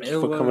show. Thank you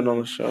for coming on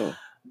the show.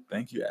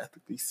 Thank you,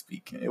 ethically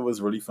speaking. It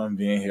was really fun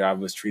being here. I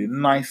was treated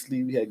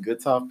nicely. We had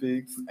good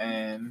topics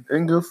and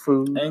good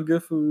food. And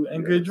good food.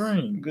 And good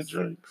drinks. Good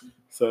drinks.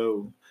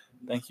 So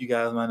thank you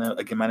guys.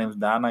 My name is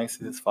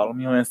Dionysus. Follow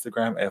me on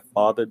Instagram at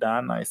Father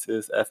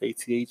Dionysus,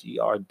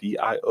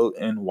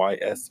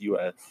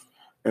 FATHERDIONYSUS.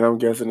 And I'm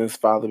guessing it's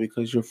Father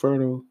because you're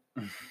fertile.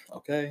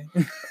 Okay.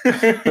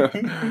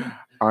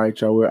 All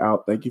right, y'all. We're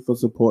out. Thank you for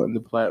supporting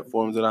the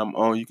platforms that I'm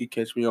on. You can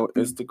catch me on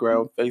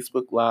Instagram,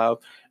 Facebook Live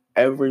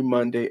every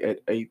Monday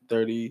at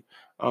 8:30.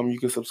 You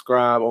can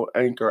subscribe on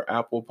Anchor,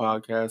 Apple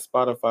Podcasts,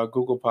 Spotify,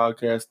 Google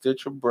Podcasts,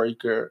 Stitcher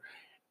Breaker,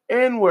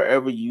 and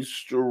wherever you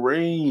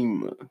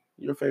stream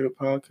your favorite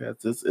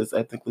podcast. This is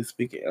Ethically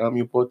Speaking. I'm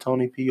your boy,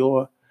 Tony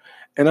Pior,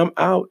 and I'm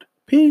out.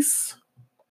 Peace.